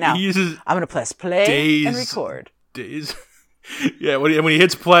house right now. He uses I'm gonna press play and days. record. days. Yeah, when he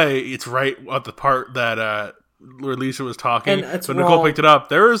hits play, it's right at the part that where Lisa was talking. And it's but Nicole wrong. picked it up.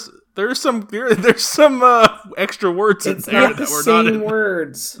 There's some extra words in It's there not that the were not same in.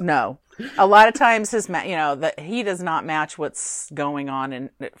 words. No, a lot of times that he does not match what's going on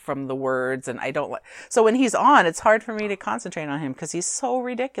from the words, and I don't like. So when he's on, it's hard for me to concentrate on him because he's so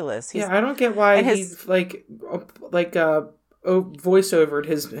ridiculous. I don't get why he's voiceovered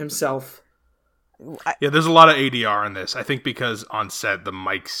himself. Yeah, there's a lot of ADR in this. I think because on set the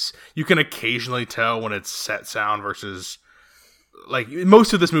mics, you can occasionally tell when it's set sound versus like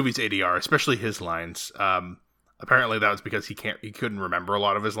most of this movie's ADR, especially his lines. Apparently that was because he couldn't remember a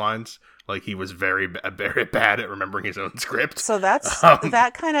lot of his lines. Like he was very very bad at remembering his own script. So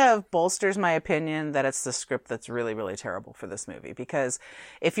that kind of bolsters my opinion that it's the script that's really really terrible for this movie, because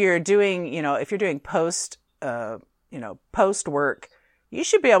if you're doing post work, you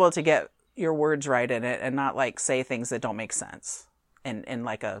should be able to get your words right in it and not like say things that don't make sense in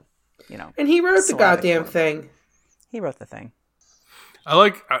like a And he wrote the goddamn thing. He wrote the thing. I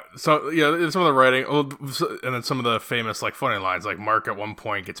like some of the writing, and then some of the famous like funny lines. Like Mark at one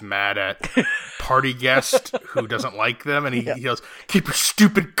point gets mad at party guest who doesn't like them, and he goes, "Keep your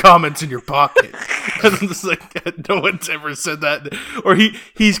stupid comments in your pocket." And I'm just like, no one's ever said that. Or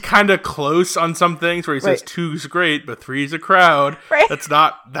he's kind of close on some things where he says 2's great, but 3's a crowd. Right. That's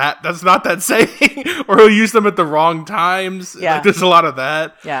not that saying. Or he'll use them at the wrong times. Yeah. Like, there's a lot of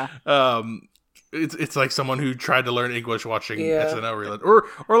that. Yeah. It's like someone who tried to learn English watching SNL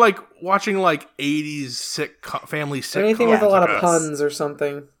or like watching like 80s family sitcoms. Anything with a lot of puns or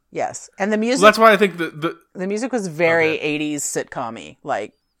something. Yes, and the music. Well, that's why I think the music was very 80s sitcom-y.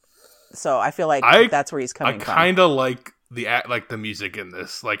 Like, so I feel like that's where he's coming from. I kind of like the music in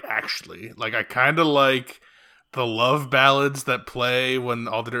this. Like, actually, like I kind of like the love ballads that play when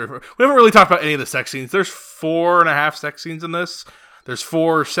all the different. We haven't really talked about any of the sex scenes. There's 4.5 sex scenes in this. There's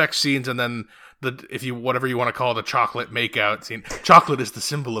 4 sex scenes, and then whatever you want to call the chocolate makeout scene. Chocolate is the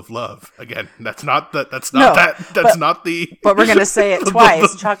symbol of love. Again, that's not the. But we're gonna say it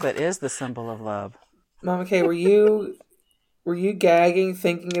twice. Chocolate is the symbol of love. Mama K, were you gagging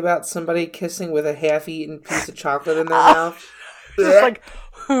thinking about somebody kissing with a half-eaten piece of chocolate in their mouth? Just like,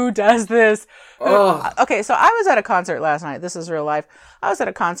 who does this? Oh. Okay, so I was at a concert last night. This is real life. I was at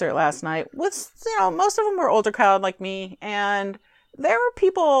a concert last night with, most of them were older crowd like me, and there were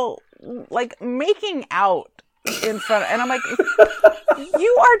people like making out in front, and I'm like,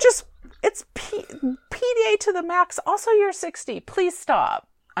 you are just, it's PDA to the max. Also, you're 60. Please stop.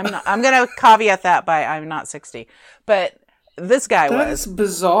 I'm going to caveat that by I'm not 60, but this guy was. That's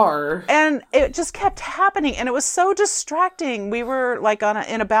bizarre. And it just kept happening, and it was so distracting. We were like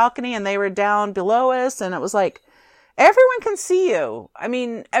in a balcony, and they were down below us, and it was like, everyone can see you. I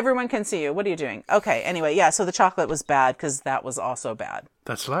mean, everyone can see you. What are you doing? Okay, anyway, yeah, so the chocolate was bad because that was also bad.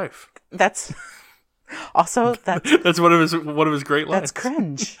 That's life. That's also that's one of his great lines. That's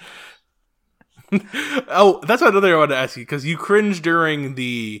cringe. Oh, that's another thing I wanted to ask you, because you cringed during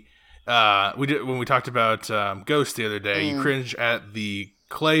the when we talked about Ghost the other day. You cringed at the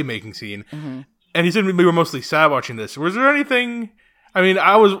clay making scene, and you said we were mostly sad watching this. Was there anything? I mean,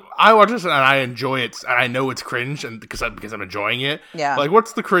 I watch this and I enjoy it, and I know it's cringe, and because I'm enjoying it. Yeah. Like,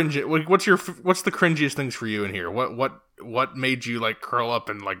 what's the cringe? What's the cringiest things for you in here? What made you like curl up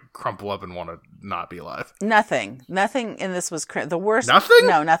and like crumple up and want to not be alive? Nothing in this was the worst. Nothing?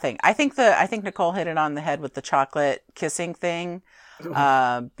 No, nothing. I think Nicole hit it on the head with the chocolate kissing thing,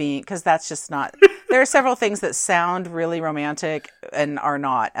 because that's just not. There are several things that sound really romantic and are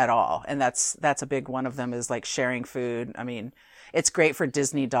not at all, and that's a big one of them. Is like sharing food. I mean, it's great for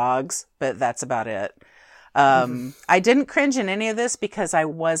Disney dogs, but that's about it. I didn't cringe in any of this because I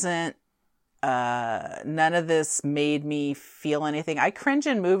wasn't. None of this made me feel anything. I cringe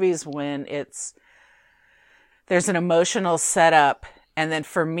in movies when there's an emotional setup, and then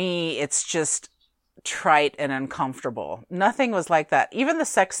for me, it's just trite and uncomfortable. Nothing was like that. Even the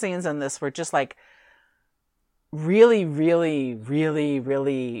sex scenes in this were just like really, really, really,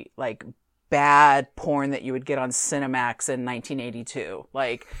 really like bad porn that you would get on Cinemax in 1982.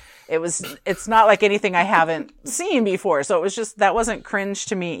 Like it's not like anything I haven't seen before. So it was just, that wasn't cringe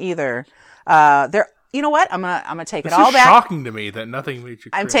to me either. You know what? I'm gonna take it all back. It's shocking to me that nothing made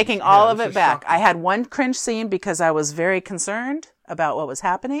you cringe. I'm taking all of it back. Shocking. I had one cringe scene because I was very concerned about what was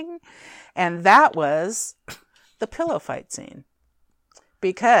happening, and that was the pillow fight scene.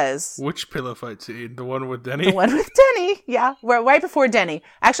 Because which pillow fight scene? The one with Denny? The one with Denny, yeah. Well, right before Denny.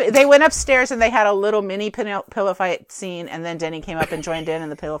 Actually, they went upstairs and they had a little mini pillow fight scene, and then Denny came up and joined in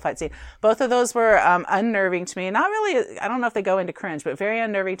the pillow fight scene. Both of those were unnerving to me. Not really, I don't know if they go into cringe, but very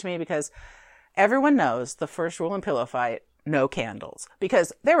unnerving to me because everyone knows the first rule in pillow fight, no candles.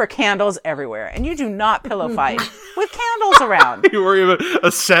 Because there were candles everywhere, and you do not pillow fight with candles around. You worry about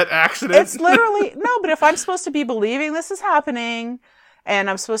a set accident? It's literally, no, but if I'm supposed to be believing this is happening, and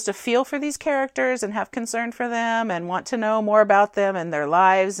I'm supposed to feel for these characters and have concern for them and want to know more about them and their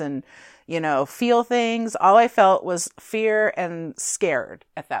lives and, feel things. All I felt was fear and scared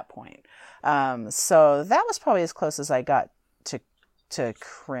at that point. So that was probably as close as I got to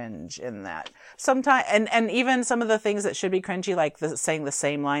cringe in that. Sometimes, and even some of the things that should be cringy, like saying the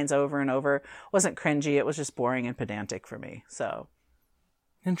same lines over and over, wasn't cringy. It was just boring and pedantic for me. So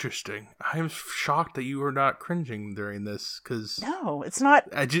interesting. I'm shocked that you were not cringing during this because no, it's not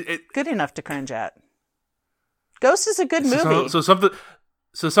good enough to cringe at. Ghost is a good movie.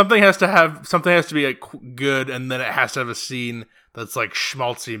 So something has to be like good, and then it has to have a scene that's like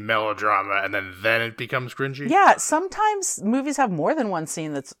schmaltzy melodrama, and then it becomes cringy. Yeah, sometimes movies have more than one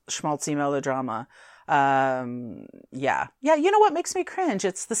scene that's schmaltzy melodrama. Yeah. You know what makes me cringe?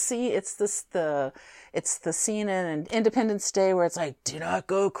 It's the scene. It's the scene in Independence Day where it's like, "Do not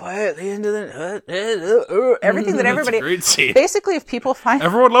go quietly into the everything that everybody." That's a great scene. Basically, if people find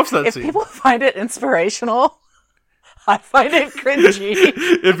everyone loves that scene. If people find it inspirational, I find it cringy.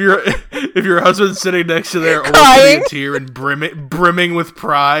 if your husband's sitting next to there, crying a tear and brimming with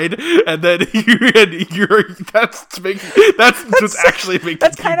pride, and then that's actually making you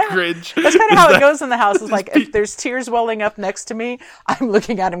cringe. That's kind of how it goes in the house. Is like if there's tears welling up next to me, I'm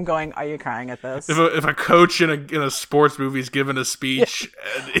looking at him going, "Are you crying at this?" If a coach in a sports movie is giving a speech,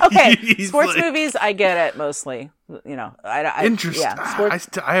 okay, sports movies, I get it mostly. Interesting. Yeah, sports.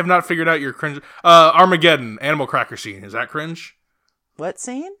 I have not figured out your cringe. Armageddon, animal cracker scene. Is that cringe? What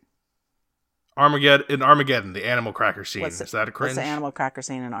scene? Armageddon, the animal cracker scene. Is that a cringe? What's the animal cracker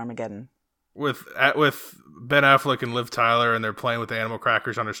scene in Armageddon? With Ben Affleck and Liv Tyler, and they're playing with the animal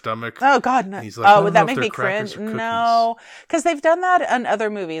crackers on her stomach. Oh God, no! Like, would that make me cringe? No, because they've done that in other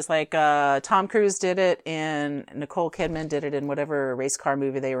movies. Like Tom Cruise did it in Nicole Kidman did it in whatever race car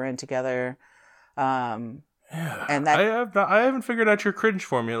movie they were in together. Yeah, and that I haven't figured out your cringe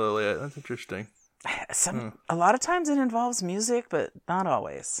formula yet. That's interesting. A lot of times it involves music, but not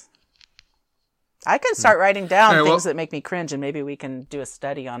always. I can start writing down things that make me cringe, and maybe we can do a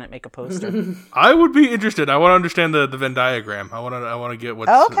study on it, make a poster. I would be interested. I want to understand the Venn diagram. I want to get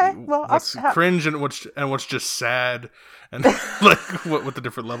what's cringe and what's just sad, and like what the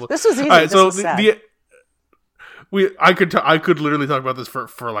different levels. This was easy. All right, so sad. I could literally talk about this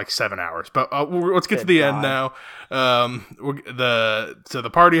for like 7 hours, but let's get to the end now. So the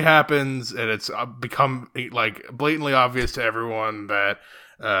party happens, and it's become like blatantly obvious to everyone that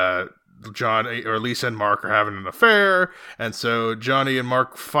John or Lisa and Mark are having an affair, and so Johnny and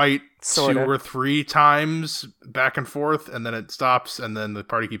Mark fight sort 2 or 3 times back and forth, and then it stops, and then the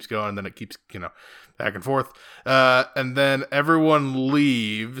party keeps going, and then it keeps back and forth, and then everyone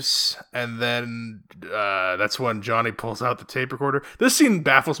leaves, and then that's when Johnny pulls out the tape recorder. This scene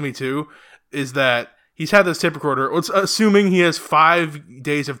baffles me too, is that he's had this tape recorder, assuming he has 5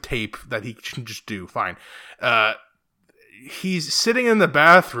 days of tape that he can just do, fine. He's sitting in the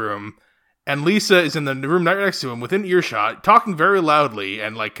bathroom, and Lisa is in the room right next to him, within earshot, talking very loudly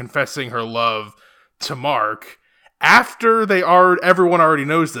and like confessing her love to Mark, after everyone already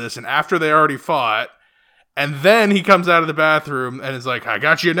knows this, and after they already fought. And then he comes out of the bathroom and is like, "I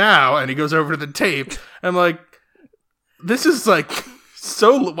got you now," and he goes over to the tape. I'm like, this is like,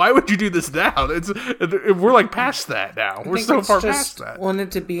 so why would you do this now? We're like past that now. We're so far past that.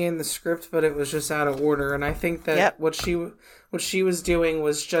 Wanted to be in the script, but it was just out of order, and I think that what she was doing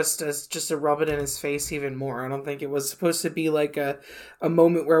was just to rub it in his face even more. I don't think it was supposed to be like a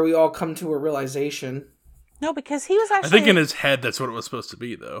moment where we all come to a realization. No, because he was actually... I think in his head that's what it was supposed to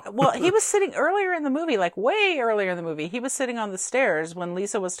be, though. Well, he was sitting earlier in the movie, like way earlier in the movie. He was sitting on the stairs when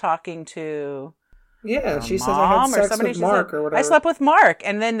Lisa was talking to... Yeah, she says, "I had sex with Mark," or whatever. "I slept with Mark."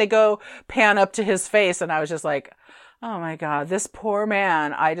 And then they go pan up to his face, and I was just like, oh my God, this poor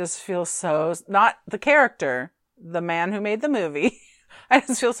man. I just feel so... Not the character, the man who made the movie. I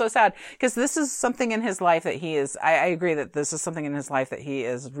just feel so sad because this is something in his life that he is, I agree that this is something in his life that he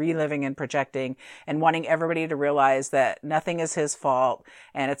is reliving and projecting and wanting everybody to realize that nothing is his fault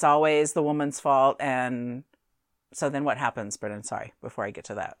and it's always the woman's fault. And so then what happens, Brennan? Sorry, before I get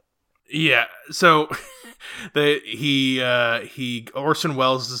to that. Yeah, so Orson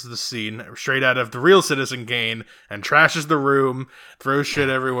Welles is the scene straight out of The Real Citizen Kane and trashes the room, throws shit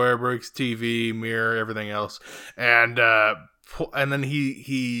everywhere, breaks TV, mirror, everything else, and then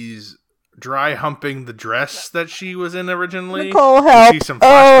he's dry humping the dress that she was in originally. Nicole, help! You see some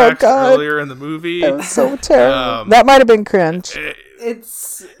flashbacks earlier in the movie. It was so terrible. That might have been cringe.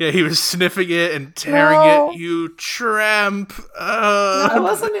 Yeah, he was sniffing it and tearing it. You tramp. I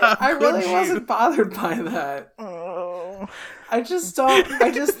wasn't bothered by that. I just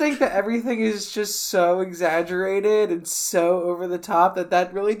think that everything is just so exaggerated and so over the top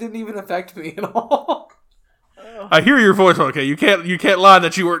that really didn't even affect me at all. I hear your voice. Okay, you can't lie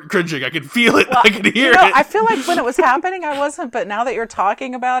that you weren't cringing. I can feel it. Well, I can hear it. I feel like when it was happening, I wasn't. But now that you're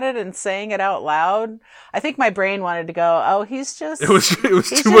talking about it and saying it out loud, I think my brain wanted to go, "Oh, he's just." It was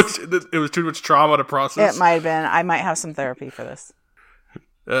too much. It was too much trauma to process. It might have been. I might have some therapy for this.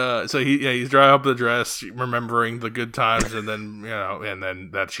 So he's drying up the dress, remembering the good times, and then and then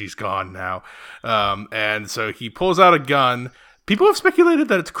that she's gone now. And so he pulls out a gun. People have speculated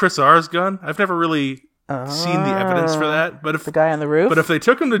that it's Chris R's gun. I've never really seen the evidence for that, but if the guy on the roof, but if they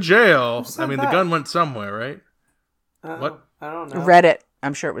took him to jail, I mean, the gun went somewhere, right? What? I don't know. Reddit.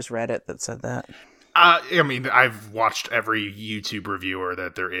 I'm sure it was Reddit that said that. I mean, I've watched every YouTube reviewer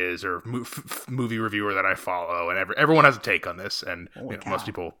that there is, or movie reviewer that I follow, and everyone has a take on this, and most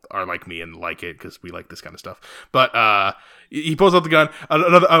people are like me and like it because we like this kind of stuff. But he pulls out the gun.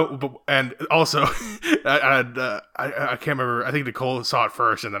 And also, I can't remember. I think Nicole saw it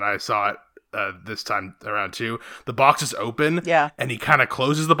first, and then I saw it this time around too. The box is open, and he kind of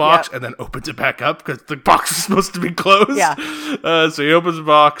closes the box and then opens it back up because the box is supposed to be closed. So he opens the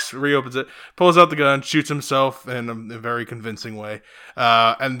box, reopens it, pulls out the gun, shoots himself in a very convincing way,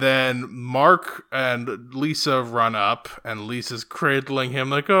 and then Mark and Lisa run up, and Lisa's cradling him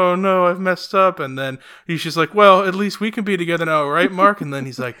like, "Oh no, I've messed up," and then he's just like, "Well, at least we can be together now, right, Mark?" And then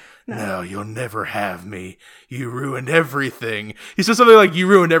he's like, "No, you'll never have me. You ruined everything." He says something like, "You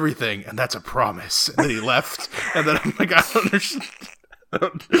ruined everything, and that's a promise." And then he left. And then I'm like, I don't understand.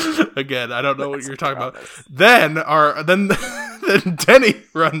 Again, I don't know what you're talking about. Then Denny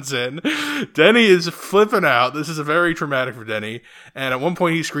runs in. Denny is flipping out. This is very traumatic for Denny. And at one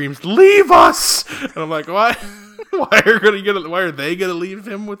point he screams, "Leave us!" And I'm like, why? Why are they gonna leave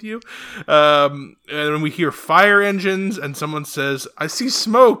him with you? And then we hear fire engines, and someone says, "I see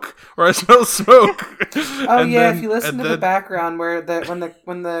smoke," or "I smell smoke." If you listen to the background where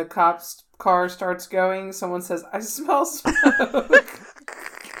when the cop's car starts going, someone says, "I smell smoke."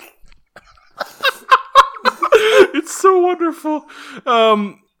 It's so wonderful.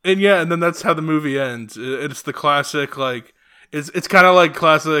 And then that's how the movie ends. It's the classic, like, it's kind of like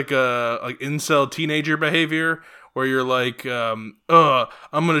classic like incel teenager behavior, where you're like, I'm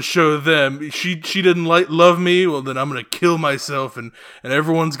gonna show them she didn't love me, well then I'm gonna kill myself, and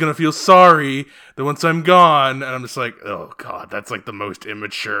everyone's gonna feel sorry that once I'm gone. And I'm just like, oh god, that's like the most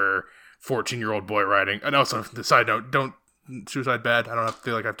immature 14-year-old boy writing. And also, the side note, don't suicide bad. I don't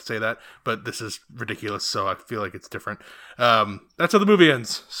feel like I have to say that, but this is ridiculous, so I feel like it's different. That's how the movie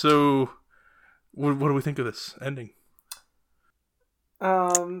ends. So what do we think of this ending?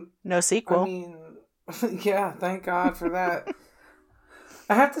 No sequel. I mean, yeah, thank God for that.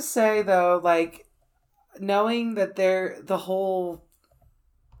 I have to say though, like, knowing that the whole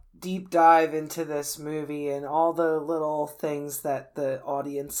deep dive into this movie and all the little things that the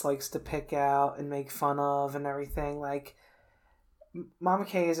audience likes to pick out and make fun of and everything, like, Mama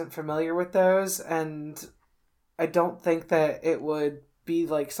K isn't familiar with those, and I don't think that it would be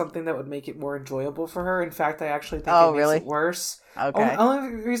like something that would make it more enjoyable for her. In fact, I actually think it makes it worse. Okay.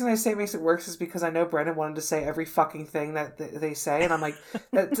 Only reason I say it makes it worse is because I know Brendan wanted to say every fucking thing that they say, and I'm like,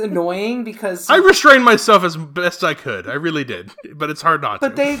 that's annoying because I restrained myself as best I could. I really did, but it's hard not to.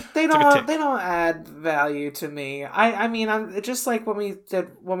 But they don't add value to me. I mean, I'm just like when we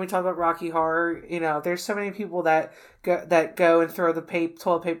talked about Rocky Horror. You know, there's so many people that go and throw the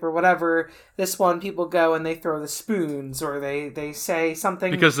toilet paper, whatever. This one, people go and they throw the spoons, or they say something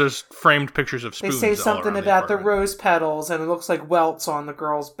because there's framed pictures of spoons. They say something about the rose petals, and it looks like welts on the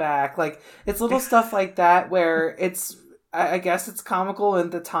girl's back. Like, it's little stuff like that where it's, I guess it's comical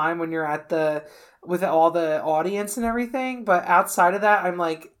in the time when you're with all the audience and everything, but outside of that, I'm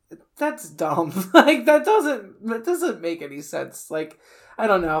like, that's dumb. Like, that doesn't make any sense. Like, I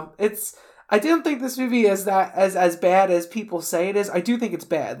don't know. I didn't think this movie is as bad as people say it is. I do think it's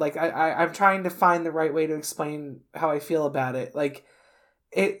bad. Like, I'm trying to find the right way to explain how I feel about it. Like,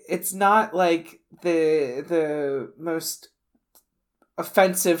 it's not like the most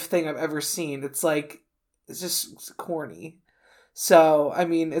offensive thing I've ever seen. It's just corny. So, I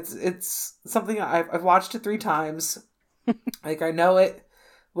mean, it's something I've watched it 3 times. Like, I know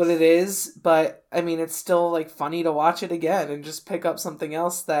what it is, but I mean, it's still like funny to watch it again and just pick up something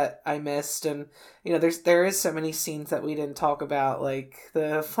else that I missed. And, you know, there is so many scenes that we didn't talk about, like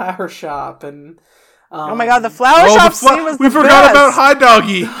the flower shop and Oh my god, the flower Oh, shop scene was we the forgot best. about High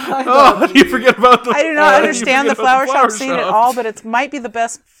Doggy. High Oh, Doggy. you forget about the. I do not you understand the forget about flower shop scene at shop. all, but it might be the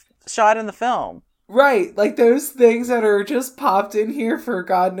best shot in the film. Right, like those things that are just popped in here for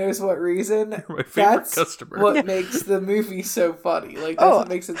God knows what reason. My favorite That's customer. what makes the movie so funny. Like that's what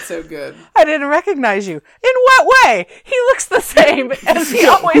makes it so good. I didn't recognize you. In what way? He looks the same as he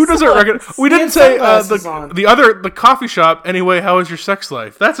always Who doesn't looks. recognize? We He didn't had say sunglasses on. the coffee shop. Anyway, how is your sex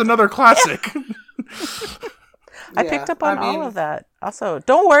life? That's another classic. I Yeah, picked up on I mean, all of that. Also,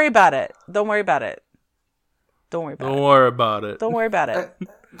 don't worry about it. Don't worry about it. Don't worry about Don't it. worry about it. Don't worry about it.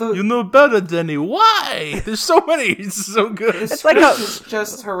 You know better, Denny. Why? There's so many. It's so good. It's like it's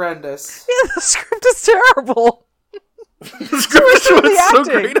just horrendous. Yeah, the script is terrible. The script is the what's so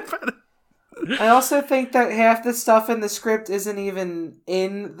acting. great about it. I also think that half the stuff in the script isn't even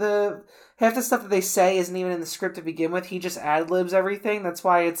in the... Half the stuff that they say isn't even in the script to begin with. He just ad-libs everything. That's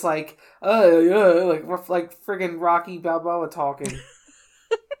why it's like like friggin' Rocky Balboa talking.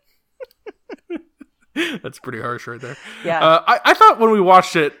 That's pretty harsh right there. Yeah. I thought when we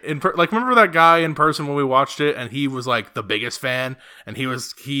watched it remember that guy in person when we watched it, and he was like the biggest fan, and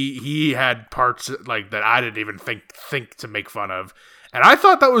he had parts like that I didn't even think to make fun of, and I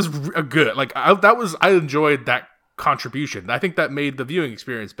thought that was a good I enjoyed that contribution. I think that made the viewing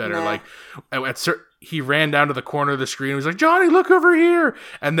experience better. Nah. Like he ran down to the corner of the screen and was like, Johnny, look over here.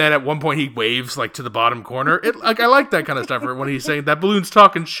 And then at one point he waves like to the bottom corner. I like that kind of stuff when he's saying that balloon's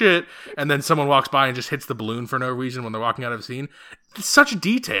talking shit. And then someone walks by and just hits the balloon for no reason when they're walking out of a scene. It's such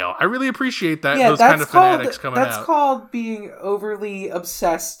detail. I really appreciate that. Yeah, those kind of fanatics coming out. That's called being overly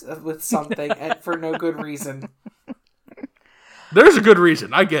obsessed with something and for no good reason. There's a good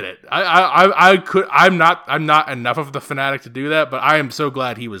reason. I get it. I'm not enough of the fanatic to do that, but I am so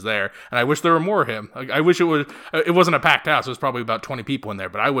glad he was there, and I wish there were more of him. I wish it wasn't a packed house. It was probably about 20 people in there,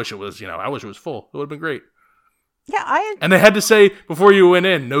 but I wish it was full. It would have been great. Yeah, And they had to say before you went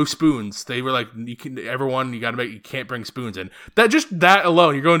in, no spoons. They were like, you can't bring spoons in. That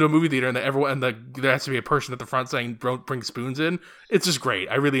alone, you're going to a movie theater and there has to be a person at the front saying don't bring spoons in. It's just great.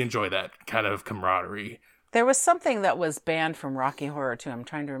 I really enjoy that kind of camaraderie. there was something that was banned from Rocky Horror too. I'm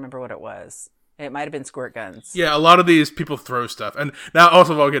trying to remember what it was. It might have been squirt guns. Yeah, a lot of these people throw stuff. And now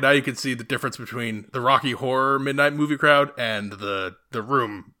now you can see the difference between the Rocky Horror midnight movie crowd and the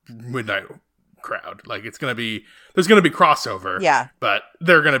Room midnight crowd. Like there's going to be crossover. Yeah. But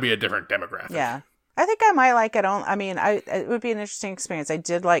they're going to be a different demographic. Yeah. I think I might like it. It would be an interesting experience. I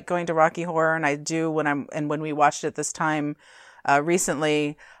did like going to Rocky Horror, and I do when we watched it this time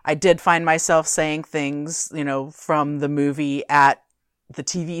recently, I did find myself saying things, from the movie at the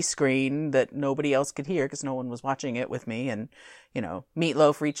TV screen that nobody else could hear because no one was watching it with me. And,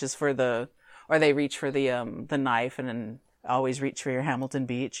 Meatloaf reaches for they reach for the knife and then always reach for your Hamilton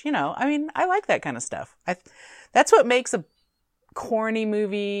Beach. I like that kind of stuff. That's what makes a corny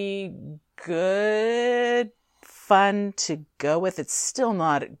movie good, fun to go with. It's still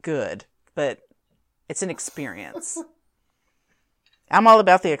not good, but it's an experience. I'm all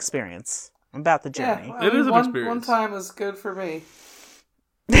about the experience. I'm about the journey. Yeah, It is an one experience. time was good for me.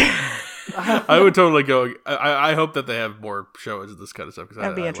 I would totally go. I hope that they have more shows of this kind of stuff.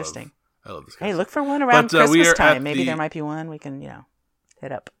 That'd be interesting. I love this kind Hey, of look for one around But, we Christmas are at time. Maybe the- there might be one we can,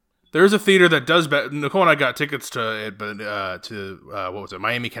 hit up. There's a theater that does Nicole and I got tickets to it, but what was it?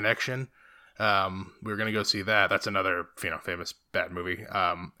 Miami Connection. We were gonna go see that. That's another famous bad movie.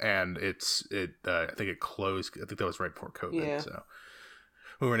 And I think it closed. I think that was right before COVID. Yeah. So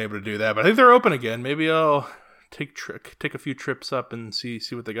we weren't able to do that. But I think they're open again. Maybe I'll take a few trips up and see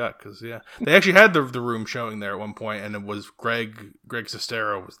what they got, because they actually had the Room showing there at one point, and it was Greg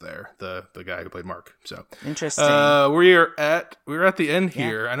Sestero was there, the guy who played Mark. So Interesting. we're at the end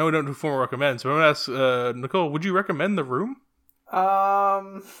here. I know we don't do formal recommend, so I'm gonna ask Nicole, would you recommend The Room?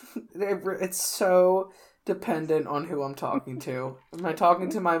 It's so dependent on who I'm talking to. Am I talking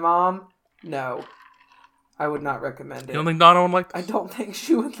to my mom? No. I would not recommend it. You don't think Donna would like this? I don't think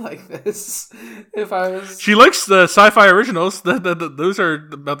she would like this. If I was... She likes the sci-fi originals. Those are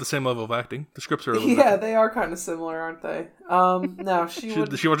about the same level of acting. The scripts are a little Yeah, different. they are kind of similar, aren't they? No, she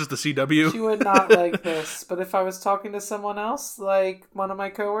would... She watches the CW. She would not like this. But if I was talking to someone else, like one of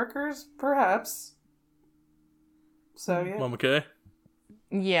my coworkers, perhaps. So, yeah. Mama K.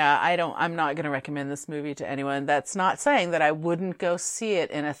 Yeah, I'm not going to recommend this movie to anyone. That's not saying that I wouldn't go see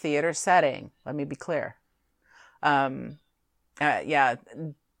it in a theater setting. Let me be clear. Yeah,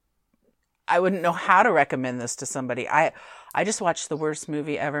 I wouldn't know how to recommend this to somebody. I just watched the worst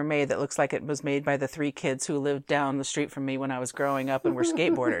movie ever made that looks like it was made by the 3 kids who lived down the street from me when I was growing up and were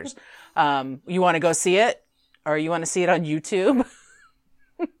skateboarders. You want to go see it? Or you want to see it on YouTube?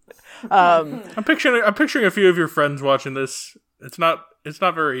 I'm picturing a few of your friends watching this. It's not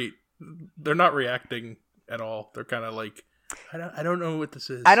very. They're not reacting at all. They're kind of like, I don't know what this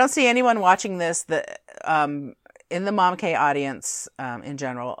is. I don't see anyone watching this that in the Mom K audience in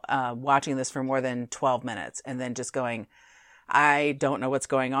general watching this for more than 12 minutes and then just going, I don't know what's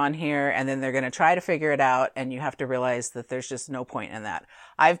going on here, and then they're going to try to figure it out, and you have to realize that there's just no point in that.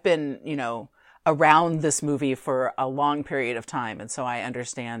 I've been, around this movie for a long period of time, and so I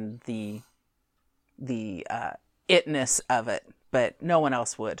understand the itness of it, but no one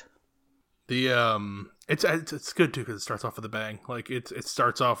else would. It's good too because it starts off with a bang. Like it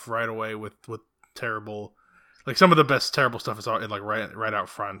starts off right away with terrible, like some of the best terrible stuff is all like right out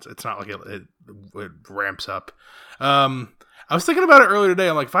front. It's not like it ramps up. I was thinking about it earlier today.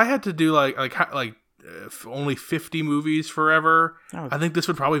 I'm like, if I had to do only 50 movies forever, I think this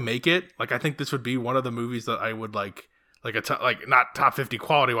would probably make it. Like I think this would be one of the movies that I would like not top 50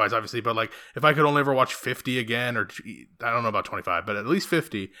 quality wise, obviously, but like if I could only ever watch 50 again, or I don't know about 25, but at least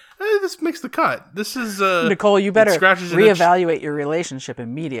 50, this makes the cut. This is Nicole, you better reevaluate your relationship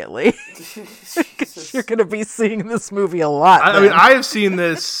immediately. You're going to be seeing this movie a lot. I mean, I have seen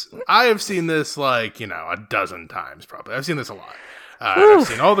this like, a dozen times probably. I've seen this a lot. I've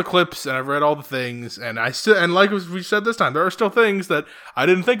seen all the clips and I've read all the things, and like we said this time, there are still things that I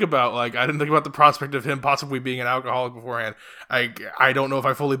didn't think about. Like I didn't think about the prospect of him possibly being an alcoholic beforehand. I don't know if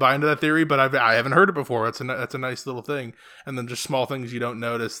I fully buy into that theory, but I haven't heard it before. That's a nice little thing. And then just small things you don't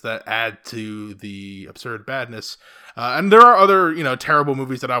notice that add to the absurd badness. And there are other terrible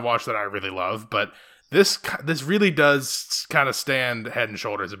movies that I've watched that I really love, but this really does kind of stand head and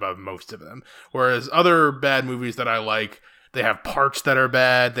shoulders above most of them. Whereas other bad movies that I like, they have parts that are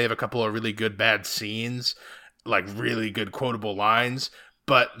bad. They have a couple of really good bad scenes, like really good quotable lines.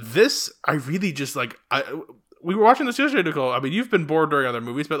 But this, I really just like. We were watching this yesterday, Nicole. I mean, you've been bored during other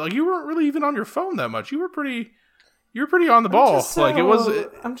movies, but like you weren't really even on your phone that much. You were pretty on the ball.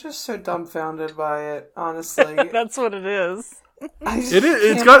 I'm just so dumbfounded by it, honestly. That's what it is.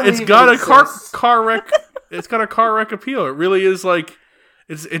 It's got a car wreck. It's got a car wreck appeal. It really is like.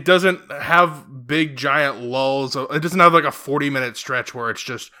 It doesn't have big giant lulls. It doesn't have like a 40-minute stretch where it's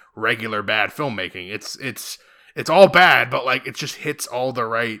just regular bad filmmaking. It's all bad, but like it just hits all the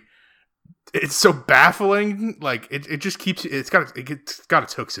right. It's so baffling. Like it just keeps. It's got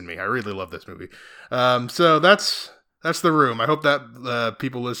its hooks in me. I really love this movie. So that's The Room. I hope that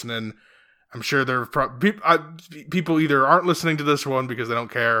people listening. I'm sure there are people either aren't listening to this one because they don't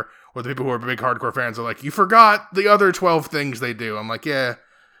care, or the people who are big hardcore fans are like, you forgot the other 12 things they do. I'm like, yeah,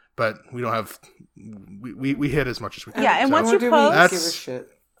 but we don't have, we hit as much as we can. Yeah, and so, once you post, give a shit.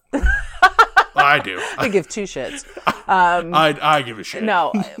 I do. I give two shits. I give a shit.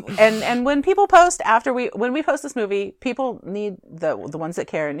 No, and when people post when we post this movie, people need the ones that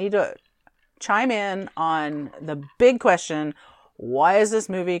care need to chime in on the big question. Why is this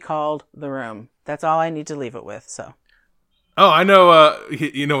movie called The Room? That's all I need to leave it with. So. Oh, I know.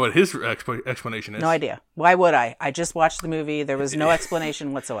 You know what his explanation is? No idea. Why would I? I just watched the movie. There was no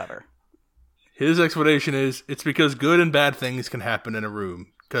explanation whatsoever. His explanation is it's because good and bad things can happen in a room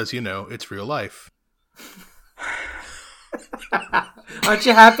because it's real life. Aren't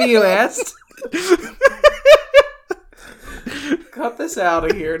you happy you asked? Cut this out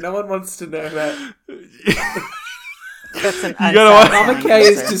of here. No one wants to know that. That's an Mama K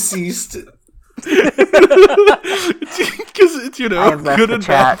is deceased. Because it's good and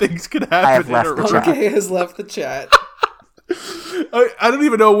bad things can happen in a room. Mama K has left the chat. I don't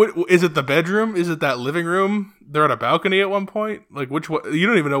even know is it the bedroom? Is it that living room? They're at a balcony at one point. Like which one? You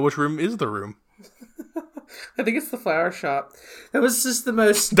don't even know which room is the room. I think it's the flower shop. That was just the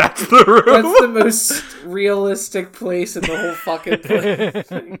most. That's the room. That's the most realistic place in the whole fucking place.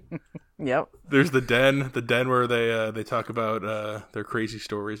 Yep. There's the den where they talk about their crazy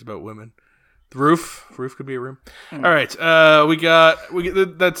stories about women. The roof could be a room. All right, we get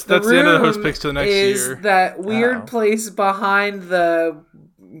that's the end of the host picks to the next year. Is that weird place behind the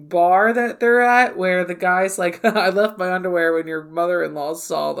bar that they're at where the guy's like, I left my underwear when your mother-in-law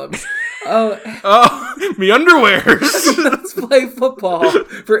saw them. Me underwears. Let's play football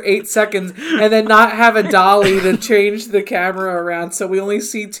for 8 seconds and then not have a dolly to change the camera around, so we only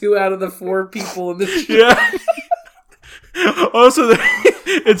see 2 out of the 4 people in the show. Yeah. Also,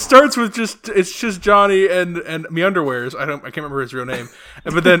 it starts with just Johnny and me underwears. I can't remember his real name.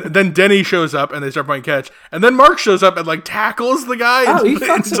 But then Denny shows up and they start playing catch. And then Mark shows up and like tackles the guy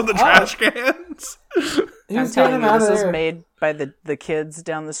into the trash cans. I'm telling you, this was made by the kids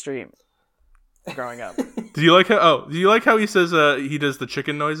down the street growing up. Do you like how he says he does the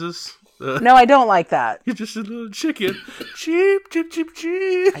chicken noises? No, I don't like that. You're just a little chicken. Cheep, cheep, cheep,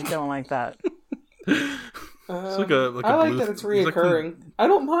 cheep. I don't like that. It's like a I like blue, that it's reoccurring. I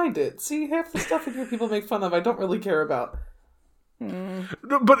don't mind it. See, half the stuff in here people make fun of, I don't really care about.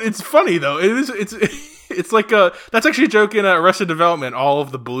 No, but it's funny though. It's like that's actually a joke in Arrested Development. All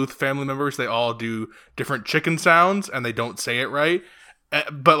of the Bluth family members, they all do different chicken sounds and they don't say it right.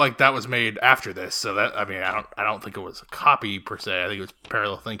 But like that was made after this, so that I don't think it was a copy per se. I think it was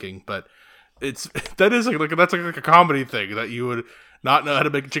parallel thinking. But that's like a comedy thing that you would not know how to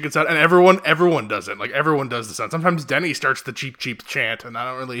make a chicken sound, and everyone does it. Like everyone does the sound. Sometimes Denny starts the cheep cheep chant, and I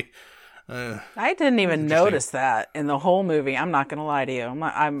don't really. I didn't even notice that in the whole movie. I'm not going to lie to you.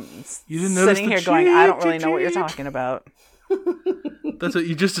 I'm sitting here going, I don't really know what you're talking about. That's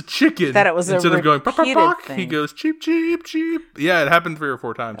you just a chicken. That it was instead of going repeated bark, thing. he goes cheep cheep cheep. Yeah, it happened 3 or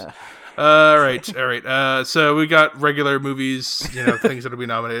 4 times. All right. So we got regular movies, things that'll be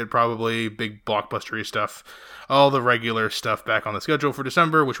nominated, probably big blockbustery stuff. All the regular stuff back on the schedule for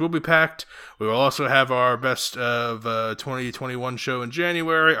December, which will be packed. We will also have our best of 2021 show in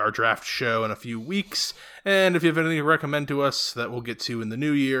January, our draft show in a few weeks, and if you have anything to recommend to us that we'll get to in the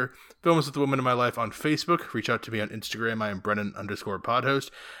new year, Films with the Women in My Life on Facebook. Reach out to me on Instagram. I am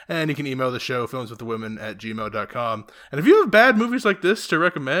Brennan_podhost. And you can email the show, filmswiththewomen@gmail.com. And if you have bad movies like this to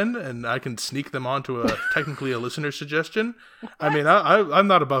recommend, and I can sneak them onto technically a listener suggestion, I mean, I'm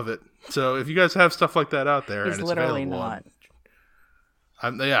not above it. So if you guys have stuff like that out there, He's and it's literally available, not.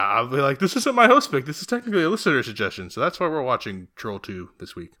 I'll be like, this isn't my host pick. This is technically a listener suggestion. So that's why we're watching Troll 2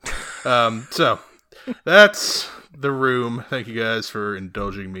 this week. So that's The Room. Thank you guys for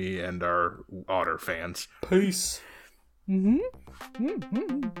indulging me and our Otter fans. Peace. Till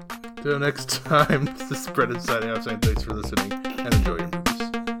next time, this is Brendan signing off saying thanks for listening and enjoy your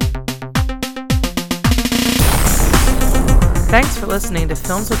movies. Thanks for listening to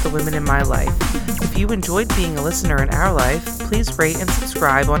Films with the Women in My Life. If you enjoyed being a listener in our life, please rate and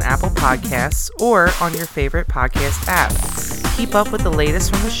subscribe on Apple Podcasts or on your favorite podcast app. Keep up with the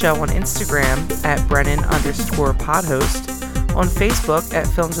latest from the show on Instagram at Brennan_podhost, on Facebook at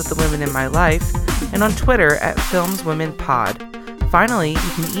Films with the Women in My Life, and on Twitter at FilmsWomenPod. Finally,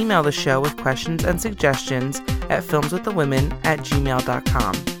 you can email the show with questions and suggestions at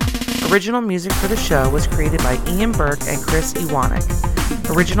filmswiththewomen@gmail.com. Original music for the show was created by Ian Burke and Chris Iwanek.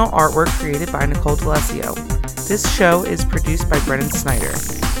 Original artwork created by Nicole D'Alessio. This show is produced by Brennan Snyder.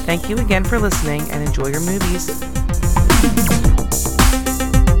 Thank you again for listening and enjoy your movies.